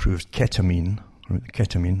Administration, approved ketamine,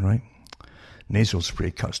 right? Nasal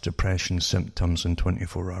spray cuts depression symptoms in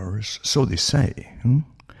 24 hours. So they say.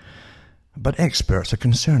 But experts are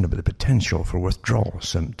concerned about the potential for withdrawal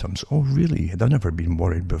symptoms. Oh, really? They've never been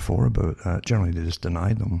worried before about that. Generally, they just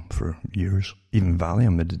denied them for years. Even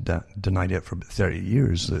Valium, they denied it for about 30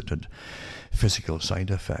 years. That it had physical side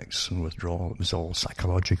effects and withdrawal. It was all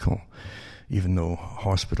psychological, even though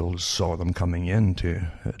hospitals saw them coming in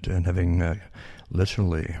and having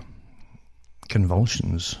literally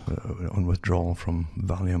convulsions on withdrawal from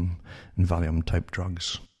Valium and Valium-type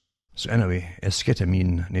drugs. So anyway,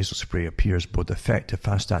 esketamine nasal spray appears both effective,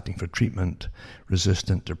 fast-acting for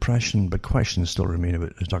treatment-resistant depression, but questions still remain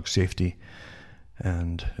about the drug safety.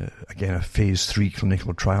 And again, a phase 3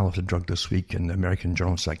 clinical trial of the drug this week in the American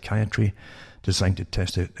Journal of Psychiatry, designed to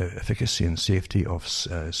test the efficacy and safety of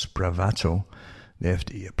Spravato, the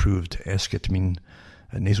FDA-approved esketamine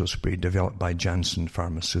nasal spray developed by Janssen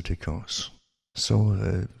Pharmaceuticals.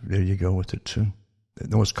 So there you go with it too.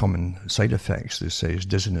 The most common side effects, they say, is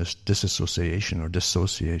dizziness, disassociation, or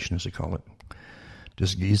dissociation as they call it.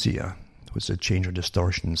 Dysgeusia, which is a change or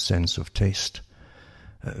distortion in sense of taste.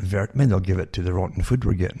 Maybe they'll give it to the rotten food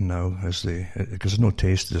we're getting now, because there's no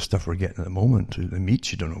taste to the stuff we're getting at the moment. The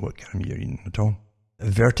meats, you don't know what kind of meat you're eating at all.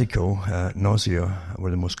 Vertigo, nausea were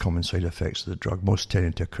the most common side effects of the drug, most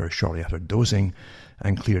tending to occur shortly after dosing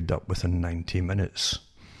and cleared up within 90 minutes.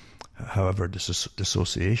 However,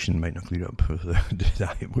 dissociation might not clear up.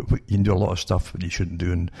 You can do a lot of stuff that you shouldn't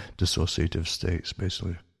do in dissociative states,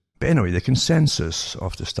 basically. But anyway, the consensus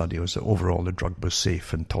of the study was that overall the drug was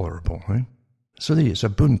safe and tolerable. Right? So it's a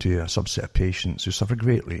boon to a subset of patients who suffer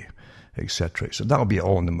greatly, etc. So that'll be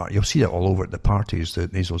all in the market. You'll see it all over at the parties, the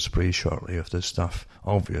nasal spray shortly of this stuff,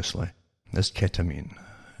 obviously. This ketamine.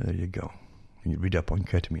 There you go. You read up on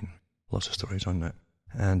ketamine. Lots of stories on that.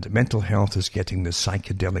 And mental health is getting the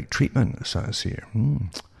psychedelic treatment, it says here.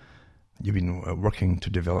 You've been working to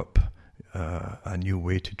develop a new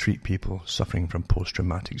way to treat people suffering from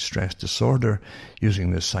post-traumatic stress disorder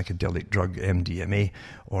using the psychedelic drug MDMA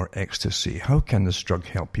or ecstasy. How can this drug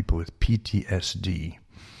help people with PTSD?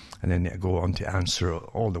 And then they go on to answer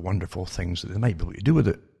all the wonderful things that they might be able to do with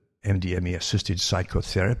it. MDMA-assisted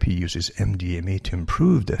psychotherapy uses MDMA to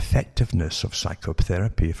improve the effectiveness of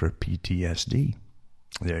psychotherapy for PTSD.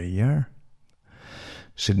 There you are.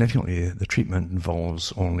 Significantly, the treatment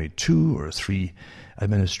involves only 2 or 3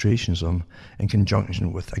 administrations of them in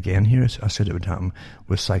conjunction with, again here, I said it would happen,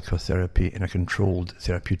 with psychotherapy in a controlled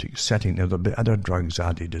therapeutic setting. Now, there'll be other drugs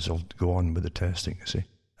added as they'll go on with the testing, you see,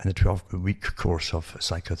 and a 12-week course of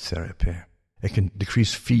psychotherapy. It can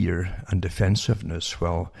decrease fear and defensiveness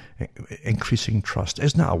while increasing trust.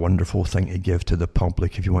 Isn't that a wonderful thing to give to the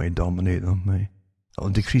public if you want to dominate them, eh? It'll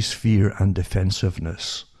decrease fear and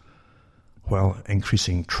defensiveness while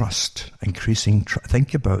increasing trust.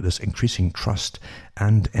 Think about this, increasing trust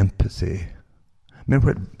and empathy.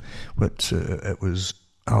 Remember what it was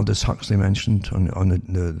Aldous Huxley mentioned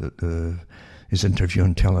on his interview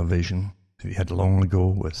on television that he had long ago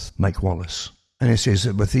with Mike Wallace. And he says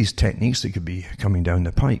that with these techniques that could be coming down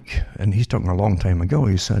the pike, and he's talking a long time ago,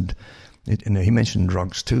 he said, he mentioned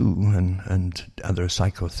drugs too, and other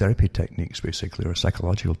psychotherapy techniques, basically, or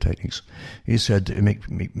psychological techniques. He said it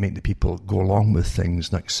make the people go along with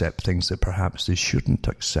things and accept things that perhaps they shouldn't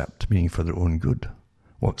accept, meaning for their own good.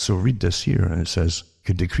 So read this here, and it says,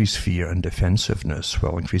 could decrease fear and defensiveness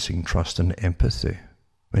while increasing trust and empathy.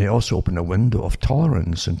 And it also opened a window of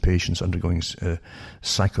tolerance in patients undergoing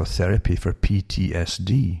psychotherapy for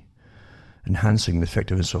PTSD, enhancing the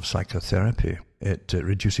effectiveness of psychotherapy. It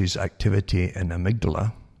reduces activity in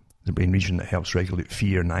amygdala, the brain region that helps regulate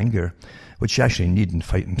fear and anger, which you actually need in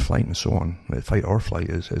fight and flight and so on. Fight or flight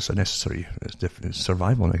is a necessary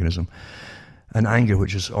survival mechanism. And anger,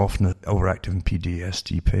 which is often overactive in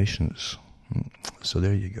PTSD patients. So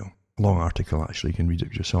there you go. Long article, actually. You can read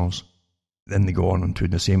it yourselves. Then they go on to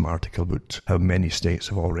in the same article about how many states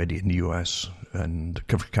have already in the US and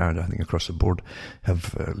Canada, I think across the board,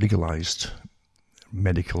 have legalized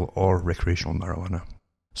medical or recreational marijuana.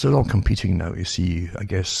 So they're all competing now, you see. I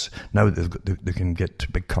guess now they can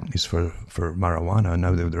get big companies for marijuana.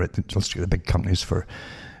 Now let's get the big companies for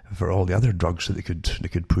all the other drugs that they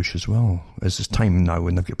could push as well. It's time now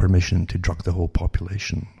when they've got permission to drug the whole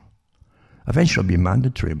population. Eventually it'll be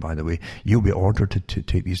mandatory, by the way. You'll be ordered to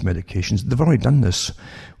take these medications. They've already done this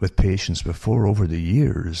with patients before over the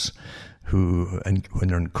years when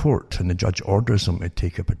they're in court and the judge orders them to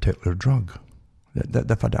take a particular drug.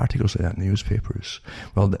 They've had articles like that in the newspapers.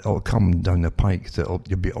 Well, it'll come down the pike that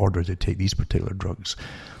you'll be ordered to take these particular drugs.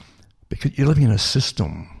 Because you're living in a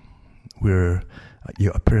system where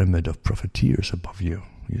you're a pyramid of profiteers above you,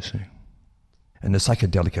 you see. And the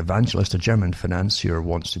psychedelic evangelist, a German financier,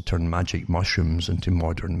 wants to turn magic mushrooms into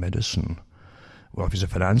modern medicine. Well, if he's a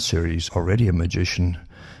financier, he's already a magician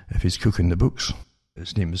if he's cooking the books.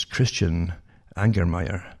 His name is Christian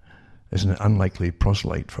Angermayer. Is an unlikely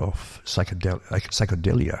proselyte of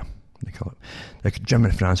psychedelia, they call it. The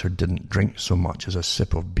German financier didn't drink so much as a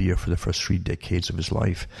sip of beer for the first 3 decades of his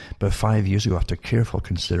life. But 5 years ago, after careful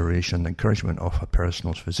consideration and encouragement of a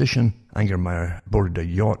personal physician, Angermayer boarded a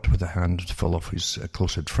yacht with a handful of his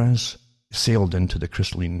closest friends, sailed into the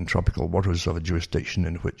crystalline tropical waters of a jurisdiction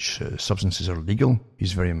in which substances are legal.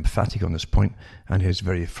 He's very emphatic on this point, and his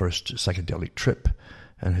very first psychedelic trip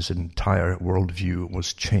and his entire worldview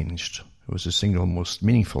was changed. It was the single most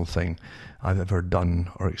meaningful thing I've ever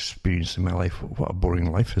done or experienced in my life. What a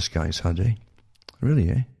boring life this guy's had, eh?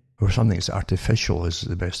 Really, eh? Or something that's artificial is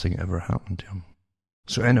the best thing that ever happened to him.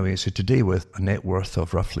 So anyway, so today with a net worth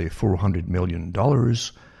of roughly $400 million,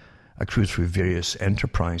 accrued through various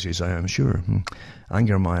enterprises, I am sure,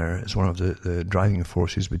 Angermayer is one of the driving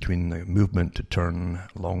forces between the movement to turn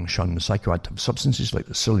long-shunned psychoactive substances like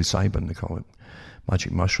the psilocybin, they call it,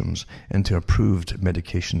 magic mushrooms, into approved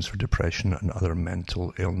medications for depression and other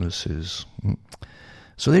mental illnesses.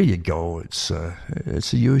 So there you go. It's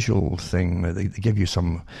the usual thing. They give you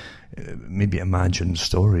some maybe imagined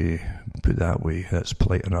story, put it that way. That's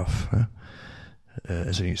polite enough,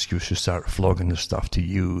 as an excuse to start flogging the stuff to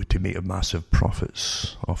you to make massive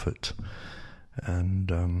profits off it.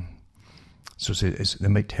 And so they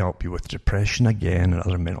might help you with depression again and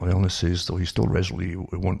other mental illnesses, though he still resolutely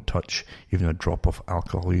won't touch even a drop of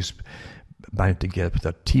alcohol. He's banded together with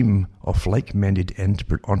a team of like-minded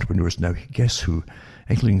entrepreneurs now, guess who,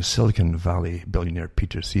 including Silicon Valley billionaire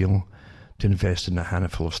Peter Thiel, to invest in a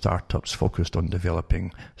handful of startups focused on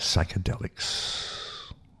developing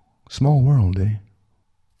psychedelics. Small world, eh?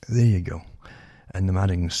 There you go. And the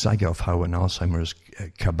maddening saga of how an Alzheimer's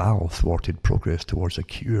cabal thwarted progress towards a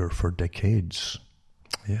cure for decades.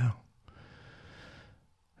 Yeah.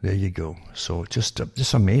 There you go. So just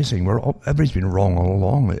amazing. Everybody's been wrong all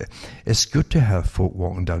along. It's good to have folk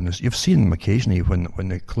walking down this. You've seen them occasionally when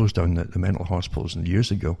they closed down the mental hospitals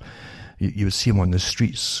years ago. You would see them on the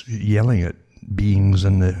streets yelling at beings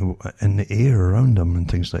in the air around them and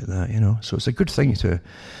things like that, So it's a good thing to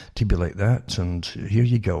be like that. And here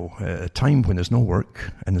you go. A time when there's no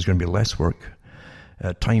work and there's going to be less work.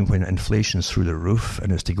 A time when inflation's through the roof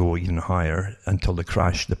and it's to go even higher until the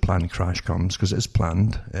planned crash comes, because it's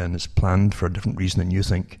planned, and it's planned for a different reason than you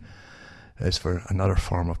think. It's for another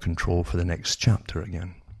form of control for the next chapter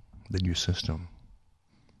again, the new system.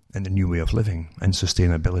 And the new way of living and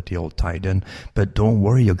sustainability all tied in. But don't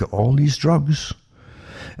worry, you'll get all these drugs.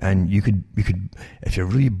 And you could, if you're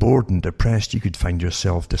really bored and depressed, you could find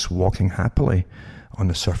yourself just walking happily on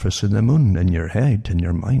the surface of the moon in your head, in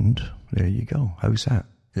your mind. There you go. How's that?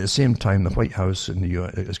 At the same time, the White House in the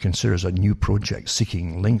US considers a new project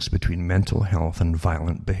seeking links between mental health and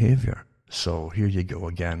violent behavior. So here you go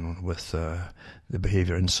again with the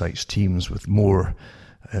behavior insights teams with more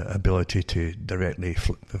ability to directly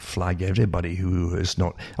flag everybody who is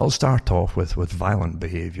not. I'll start off with violent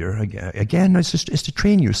behavior. Again, it's to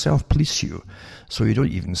train you, self-police you. So you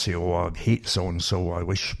don't even say, oh, I hate so-and-so, I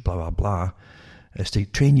wish blah, blah, blah. It's to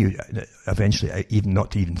train you eventually even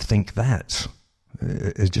not to even think that.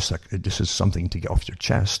 It's just like, this is something to get off your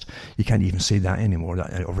chest. You can't even say that anymore.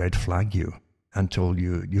 That'll red flag you until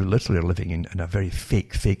you're literally living in a very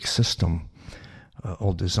fake system.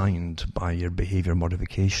 All designed by your behavior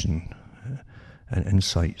modification and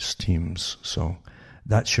insights teams. So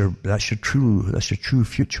that's your true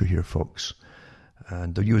future here, folks.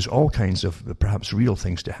 And they'll use all kinds of perhaps real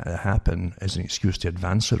things to happen as an excuse to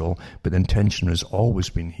advance it all. But the intention has always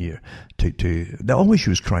been here they always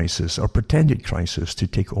use crisis or pretended crisis to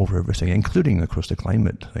take over everything, including, of course, the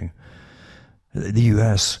climate thing. The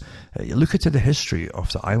US, look at the history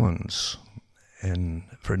of the islands. And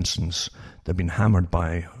for instance, they've been hammered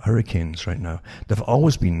by hurricanes right now. They've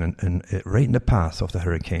always been right in the path of the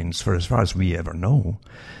hurricanes for as far as we ever know.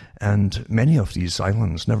 And many of these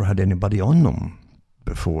islands never had anybody on them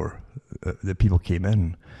before the people came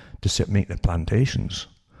in to make the plantations.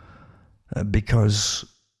 Because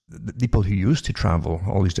the people who used to travel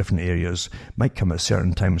all these different areas might come at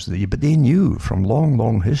certain times of the year, but they knew from long,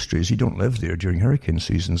 long histories you don't live there during hurricane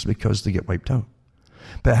seasons because they get wiped out.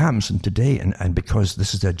 But it happens today, and because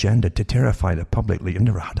this is the agenda to terrify the public, like you've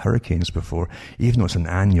never had hurricanes before, even though it's an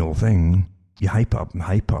annual thing, you hype up and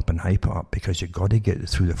hype up and hype up because you've got to get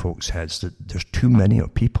through the folks' heads that there's too many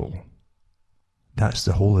of people. That's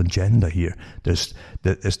the whole agenda here.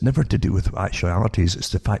 It's never to do with actualities,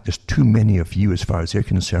 it's the fact there's too many of you as far as they're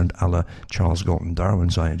concerned, a la Charles Galton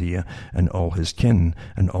Darwin's idea and all his kin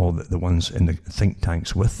and all the ones in the think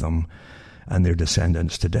tanks with them and their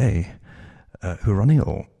descendants today. who are running it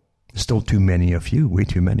all. There's still too many of you, way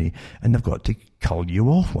too many, and they've got to cull you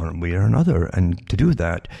off one way or another. And to do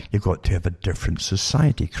that, you've got to have a different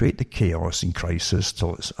society, create the chaos and crisis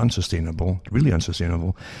till it's unsustainable, really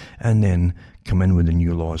unsustainable, and then come in with the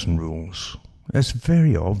new laws and rules. It's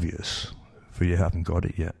very obvious, for you haven't got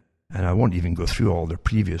it yet. And I won't even go through all their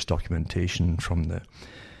previous documentation from the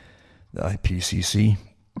IPCC,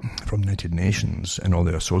 from United Nations, and all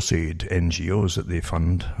the associated NGOs that they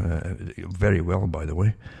fund, very well, by the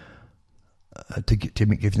way, to give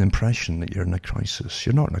you the impression that you're in a crisis.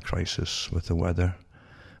 You're not in a crisis with the weather,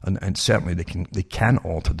 and certainly they can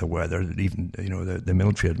alter the weather. Even the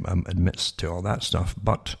military admits to all that stuff,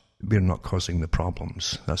 but we're not causing the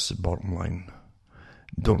problems. That's the bottom line.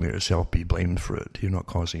 Don't let yourself be blamed for it. You're not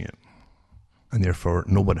causing it, and therefore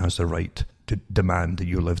no one has the right to demand that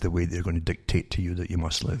you live the way they're going to dictate to you that you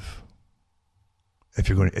must live. If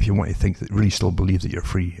you want to think that, really still believe that you're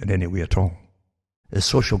free in any way at all. Is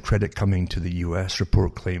social credit coming to the US?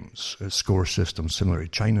 Report claims score systems similar to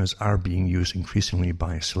China's are being used increasingly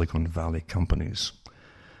by Silicon Valley companies.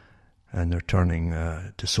 And they're turning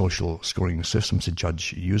to social scoring systems to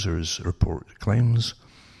judge users, report claims.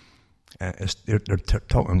 They're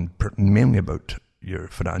talking mainly about your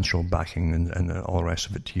financial backing and all the rest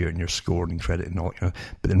of it here, and your score and credit and all that.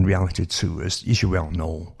 But in reality too, as you well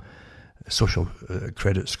know, social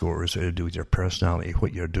credit scores are to do with your personality,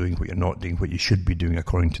 what you're doing, what you're not doing, what you should be doing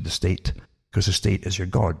according to the state. Because the state is your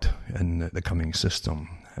God in the coming system.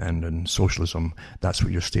 And in socialism, that's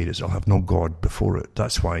what your state is. It'll have no God before it.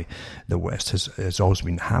 That's why the West has always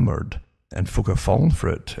been hammered, and folk have fallen for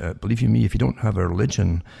it. Believe you me, if you don't have a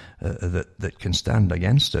religion that can stand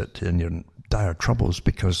against it, then you're in dire troubles,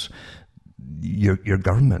 because your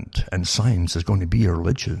government and science is going to be your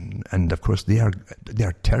religion, and of course they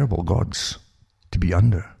are terrible gods to be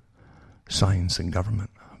under, science and government.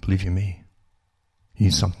 Believe you me, you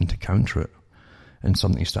need something to counter it, and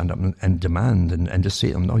something to stand up and demand and just say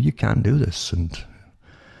to them, no, you can't do this.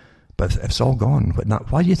 But if it's all gone,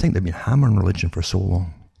 why do you think they've been hammering religion for so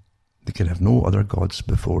long? They can have no other gods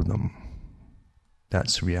before them.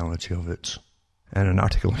 That's the reality of it. And an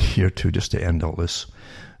article here too, just to end all this.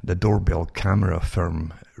 The doorbell camera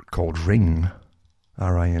firm called Ring,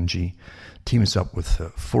 R-I-N-G, teams up with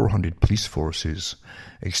 400 police forces,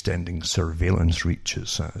 extending surveillance reach, it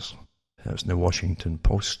says. That's in the Washington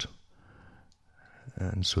Post.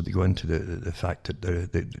 And so they go into the fact that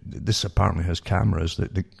this apparently has cameras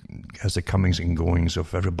that has the comings and goings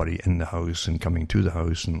of everybody in the house and coming to the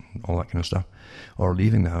house and all that kind of stuff, or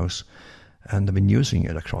leaving the house. And they've been using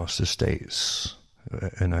it across the states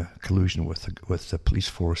in a collusion with the police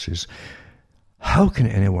forces. How can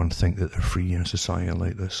anyone think that they're free in a society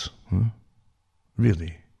like this?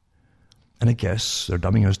 Really? And I guess they're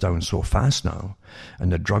dumbing us down so fast now,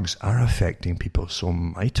 and the drugs are affecting people so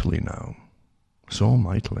mightily now,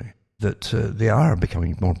 that they are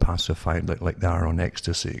becoming more pacified, like they are on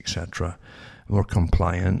ecstasy, etc., more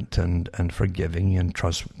compliant and forgiving and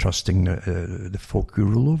trusting the folk who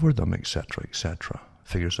rule over them, etc., etc.,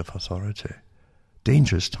 figures of authority.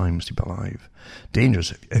 Dangerous times to be alive.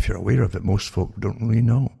 Dangerous if you're aware of it. Most folk don't really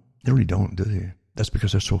know. They really don't, do they? That's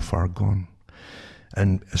because they're so far gone.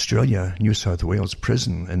 And Australia, New South Wales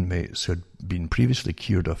prison inmates who had been previously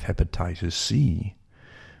cured of hepatitis C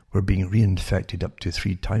were being reinfected up to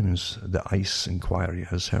 3 times, the ICE inquiry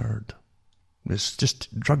has heard. It's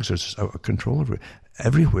just, drugs are just out of control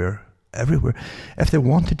everywhere. If they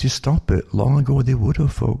wanted to stop it, long ago they would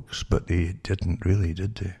have, folks, but they didn't really,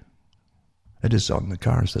 did they? It is on the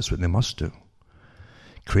cards. That's what they must do.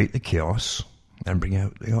 Create the chaos and bring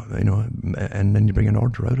out, and then you bring an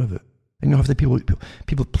order out of it. And you'll have the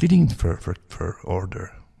people pleading for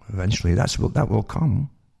order. Eventually, that will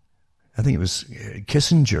come. I think it was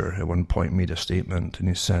Kissinger at one point made a statement, and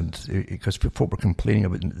he said, because people were complaining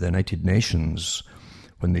about the United Nations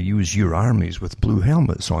when they use your armies with blue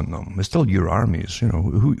helmets on them. It's still your armies,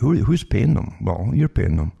 who's paying them? Well, you're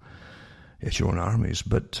paying them. It's your own armies.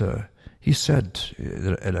 But he said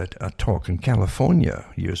at a talk in California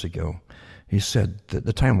years ago, he said that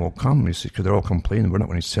the time will come, because they're all complaining, we're not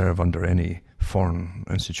going to serve under any foreign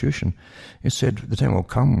institution. He said, the time will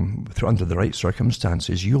come, under the right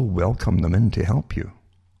circumstances, you'll welcome them in to help you.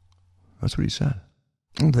 That's what he said.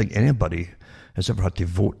 I don't think anybody has ever had to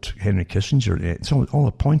vote Henry Kissinger. It's all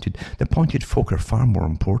appointed. The appointed folk are far more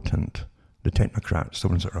important, the technocrats, the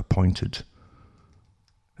ones that are appointed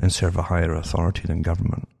and serve a higher authority than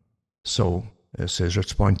government. So, it says,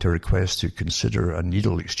 respond to requests to consider a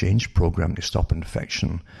needle exchange program to stop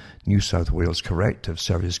infection. New South Wales Corrective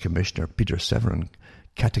Services Commissioner Peter Severin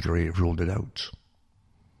categorically ruled it out.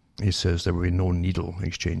 He says there will be no needle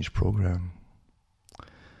exchange program.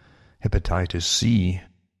 Hepatitis C,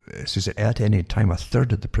 it says that at any time a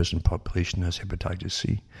third of the prison population has hepatitis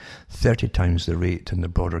C, 30 times the rate in the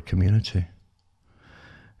broader community.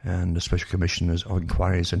 And the Special Commission has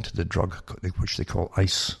inquiries into the drug, which they call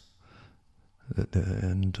ICE.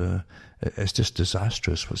 And it's just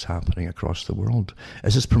disastrous what's happening across the world.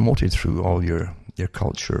 As it's promoted through all your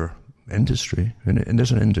culture industry, and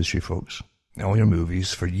there's an industry, folks. All your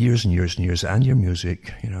movies for years and years and years, and your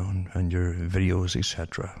music, and your videos,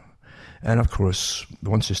 etc. And of course,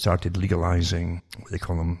 once they started legalizing, what they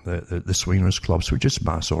call them, the swingers clubs, which is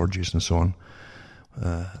mass orgies and so on,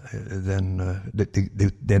 then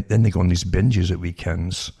they go on these binges at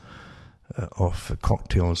weekends of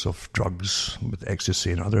cocktails of drugs with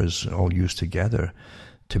ecstasy and others all used together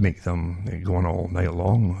to make them go on all night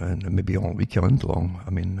long and maybe all weekend long.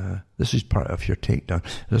 I mean, this is part of your takedown.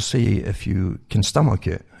 Let's say if you can stomach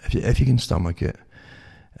it, if you can stomach it,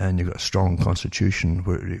 and you've got a strong constitution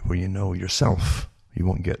where you know yourself, you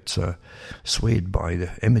won't get swayed by the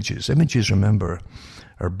images. Images, remember,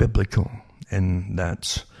 are biblical in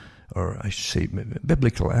that, or I should say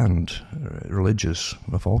biblical and religious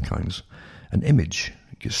of all kinds. An image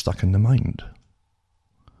gets stuck in the mind.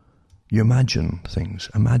 You imagine things,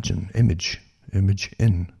 imagine.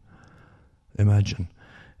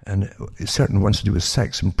 And certain ones to do with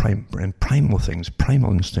sex and primal things,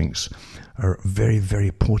 primal instincts are very,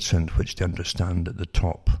 very potent, which they understand at the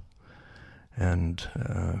top. And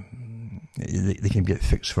they can get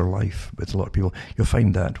fixed for life with a lot of people. You'll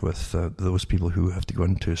find that with those people who have to go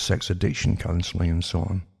into sex addiction counseling and so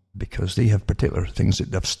on, because they have particular things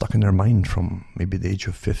that they've stuck in their mind from maybe the age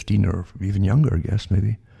of 15 or even younger, I guess,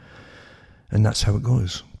 maybe. And that's how it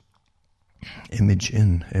goes.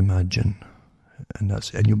 Imagine.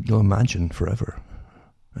 And you'll imagine forever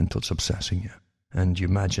until it's obsessing you. And you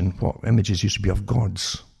imagine what images used to be of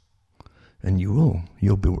gods. And you'll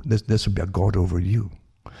be, this will be a god over you.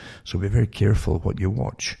 So be very careful what you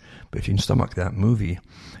watch. But if you can stomach that movie,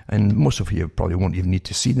 and most of you probably won't even need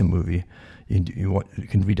to see the movie, you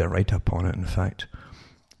can read a write-up on it, in fact.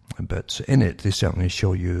 But in it, they certainly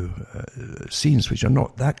show you scenes which are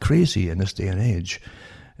not that crazy in this day and age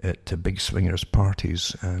at big swingers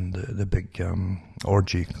parties and the big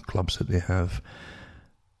orgy clubs that they have.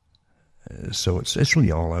 So it's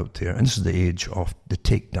really all out there. And this is the age of the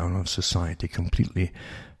takedown of society, completely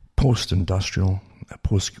post-industrial.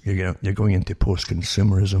 You're going into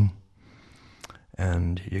post-consumerism,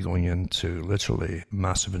 and you're going into literally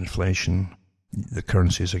massive inflation. The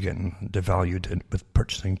currencies are getting devalued with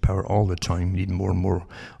purchasing power all the time. You need more and more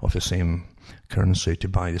of the same currency to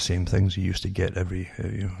buy the same things you used to get every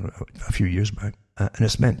a few years back. And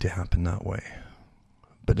it's meant to happen that way.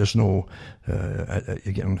 But there's no,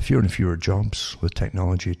 you're getting fewer and fewer jobs with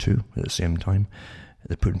technology too at the same time.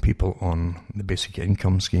 They're putting people on the basic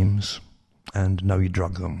income schemes, and now you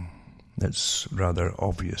drug them. It's rather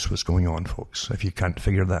obvious what's going on, folks, if you can't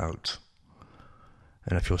figure that out.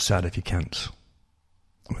 And I feel sad if you can't.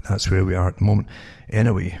 But that's where we are at the moment.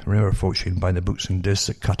 Anyway, remember, folks, you can buy the books and discs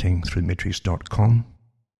at cuttingthroughthematrix.com,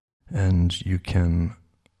 and you can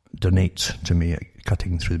donate to me at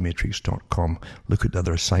cuttingthroughthematrix.com. Look at the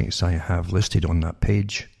other sites I have listed on that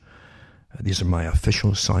page. These are my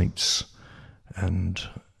official sites, and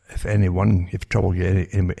if you've trouble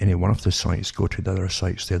getting any one of the sites, go to the other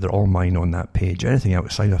sites there. They're all mine on that page. Anything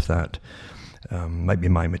outside of that might be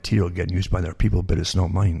my material getting used by other people, but it's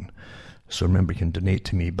not mine. So remember, you can donate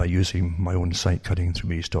to me by using my own site,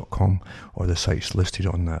 cuttingthroughthematrix.com, or the sites listed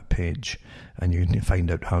on that page, and you can find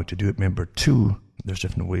out how to do it. Remember, too, there's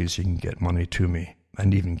different ways you can get money to me,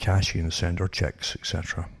 and even cash you can send, or checks,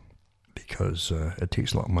 etc., because it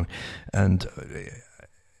takes a lot of money. And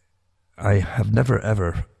I have never,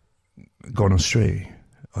 ever gone astray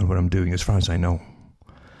on what I'm doing, as far as I know,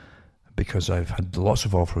 because I've had lots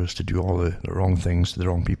of offers to do all the wrong things to the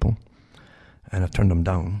wrong people, and I've turned them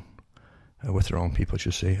down, with the wrong people, I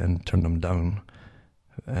should say, and turned them down.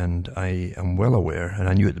 And I am well aware, and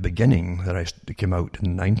I knew at the beginning that I came out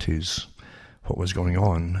in the 90s, what was going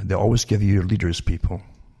on. They always give you your leaders, people,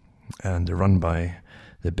 and they're run by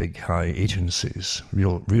the big high agencies.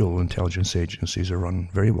 Real intelligence agencies are run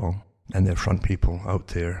very well, and they front people out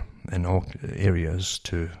there in all areas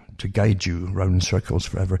to guide you round in circles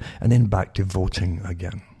forever, and then back to voting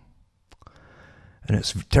again. And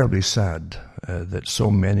it's terribly sad that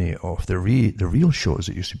so many of the real shows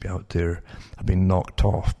that used to be out there have been knocked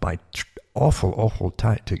off by awful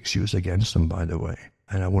tactics used against them, by the way.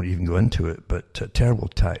 And I won't even go into it, but terrible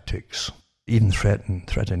tactics, even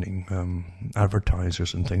threatening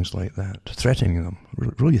advertisers and things like that, threatening them,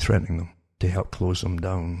 really threatening them to help close them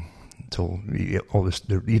down until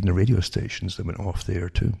even the radio stations that went off there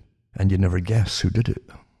too. and you never guess who did it.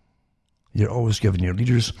 You're always giving your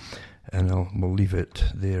leaders, and we'll leave it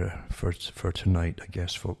there for tonight, I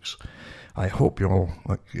guess, folks. I hope you're all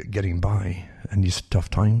getting by in these tough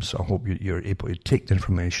times. I hope you're able to take the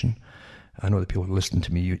information. I know the people who listen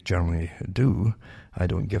to me generally do. I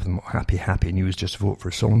don't give them happy news, just vote for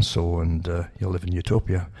so-and-so and you'll live in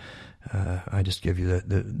utopia. I just give you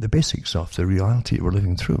the basic stuff, the reality that we're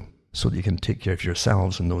living through, so that you can take care of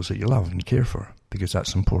yourselves and those that you love and care for, because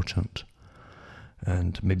that's important.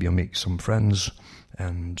 And maybe you'll make some friends,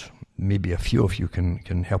 and maybe a few of you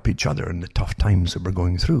can help each other in the tough times that we're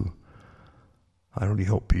going through. I really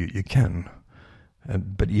hope you can.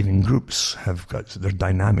 But even groups have got their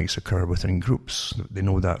dynamics occur within groups. They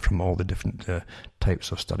know that from all the different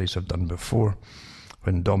types of studies I've done before,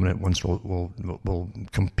 when dominant ones will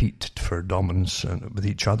compete for dominance with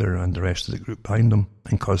each other and the rest of the group behind them,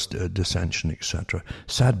 and cause dissension, etc.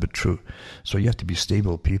 Sad but true. So you have to be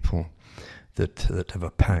stable people that have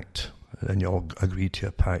a pact, and you all agree to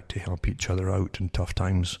a pact to help each other out in tough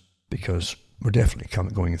times, because we're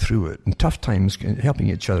definitely going through it. In tough times, helping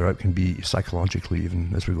each other out can be psychologically,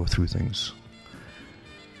 even as we go through things.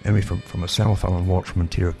 Anyway, from myself, Alan Watt from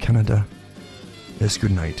Ontario, Canada, it's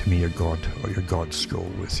good night. May your God or your gods go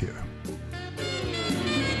with you.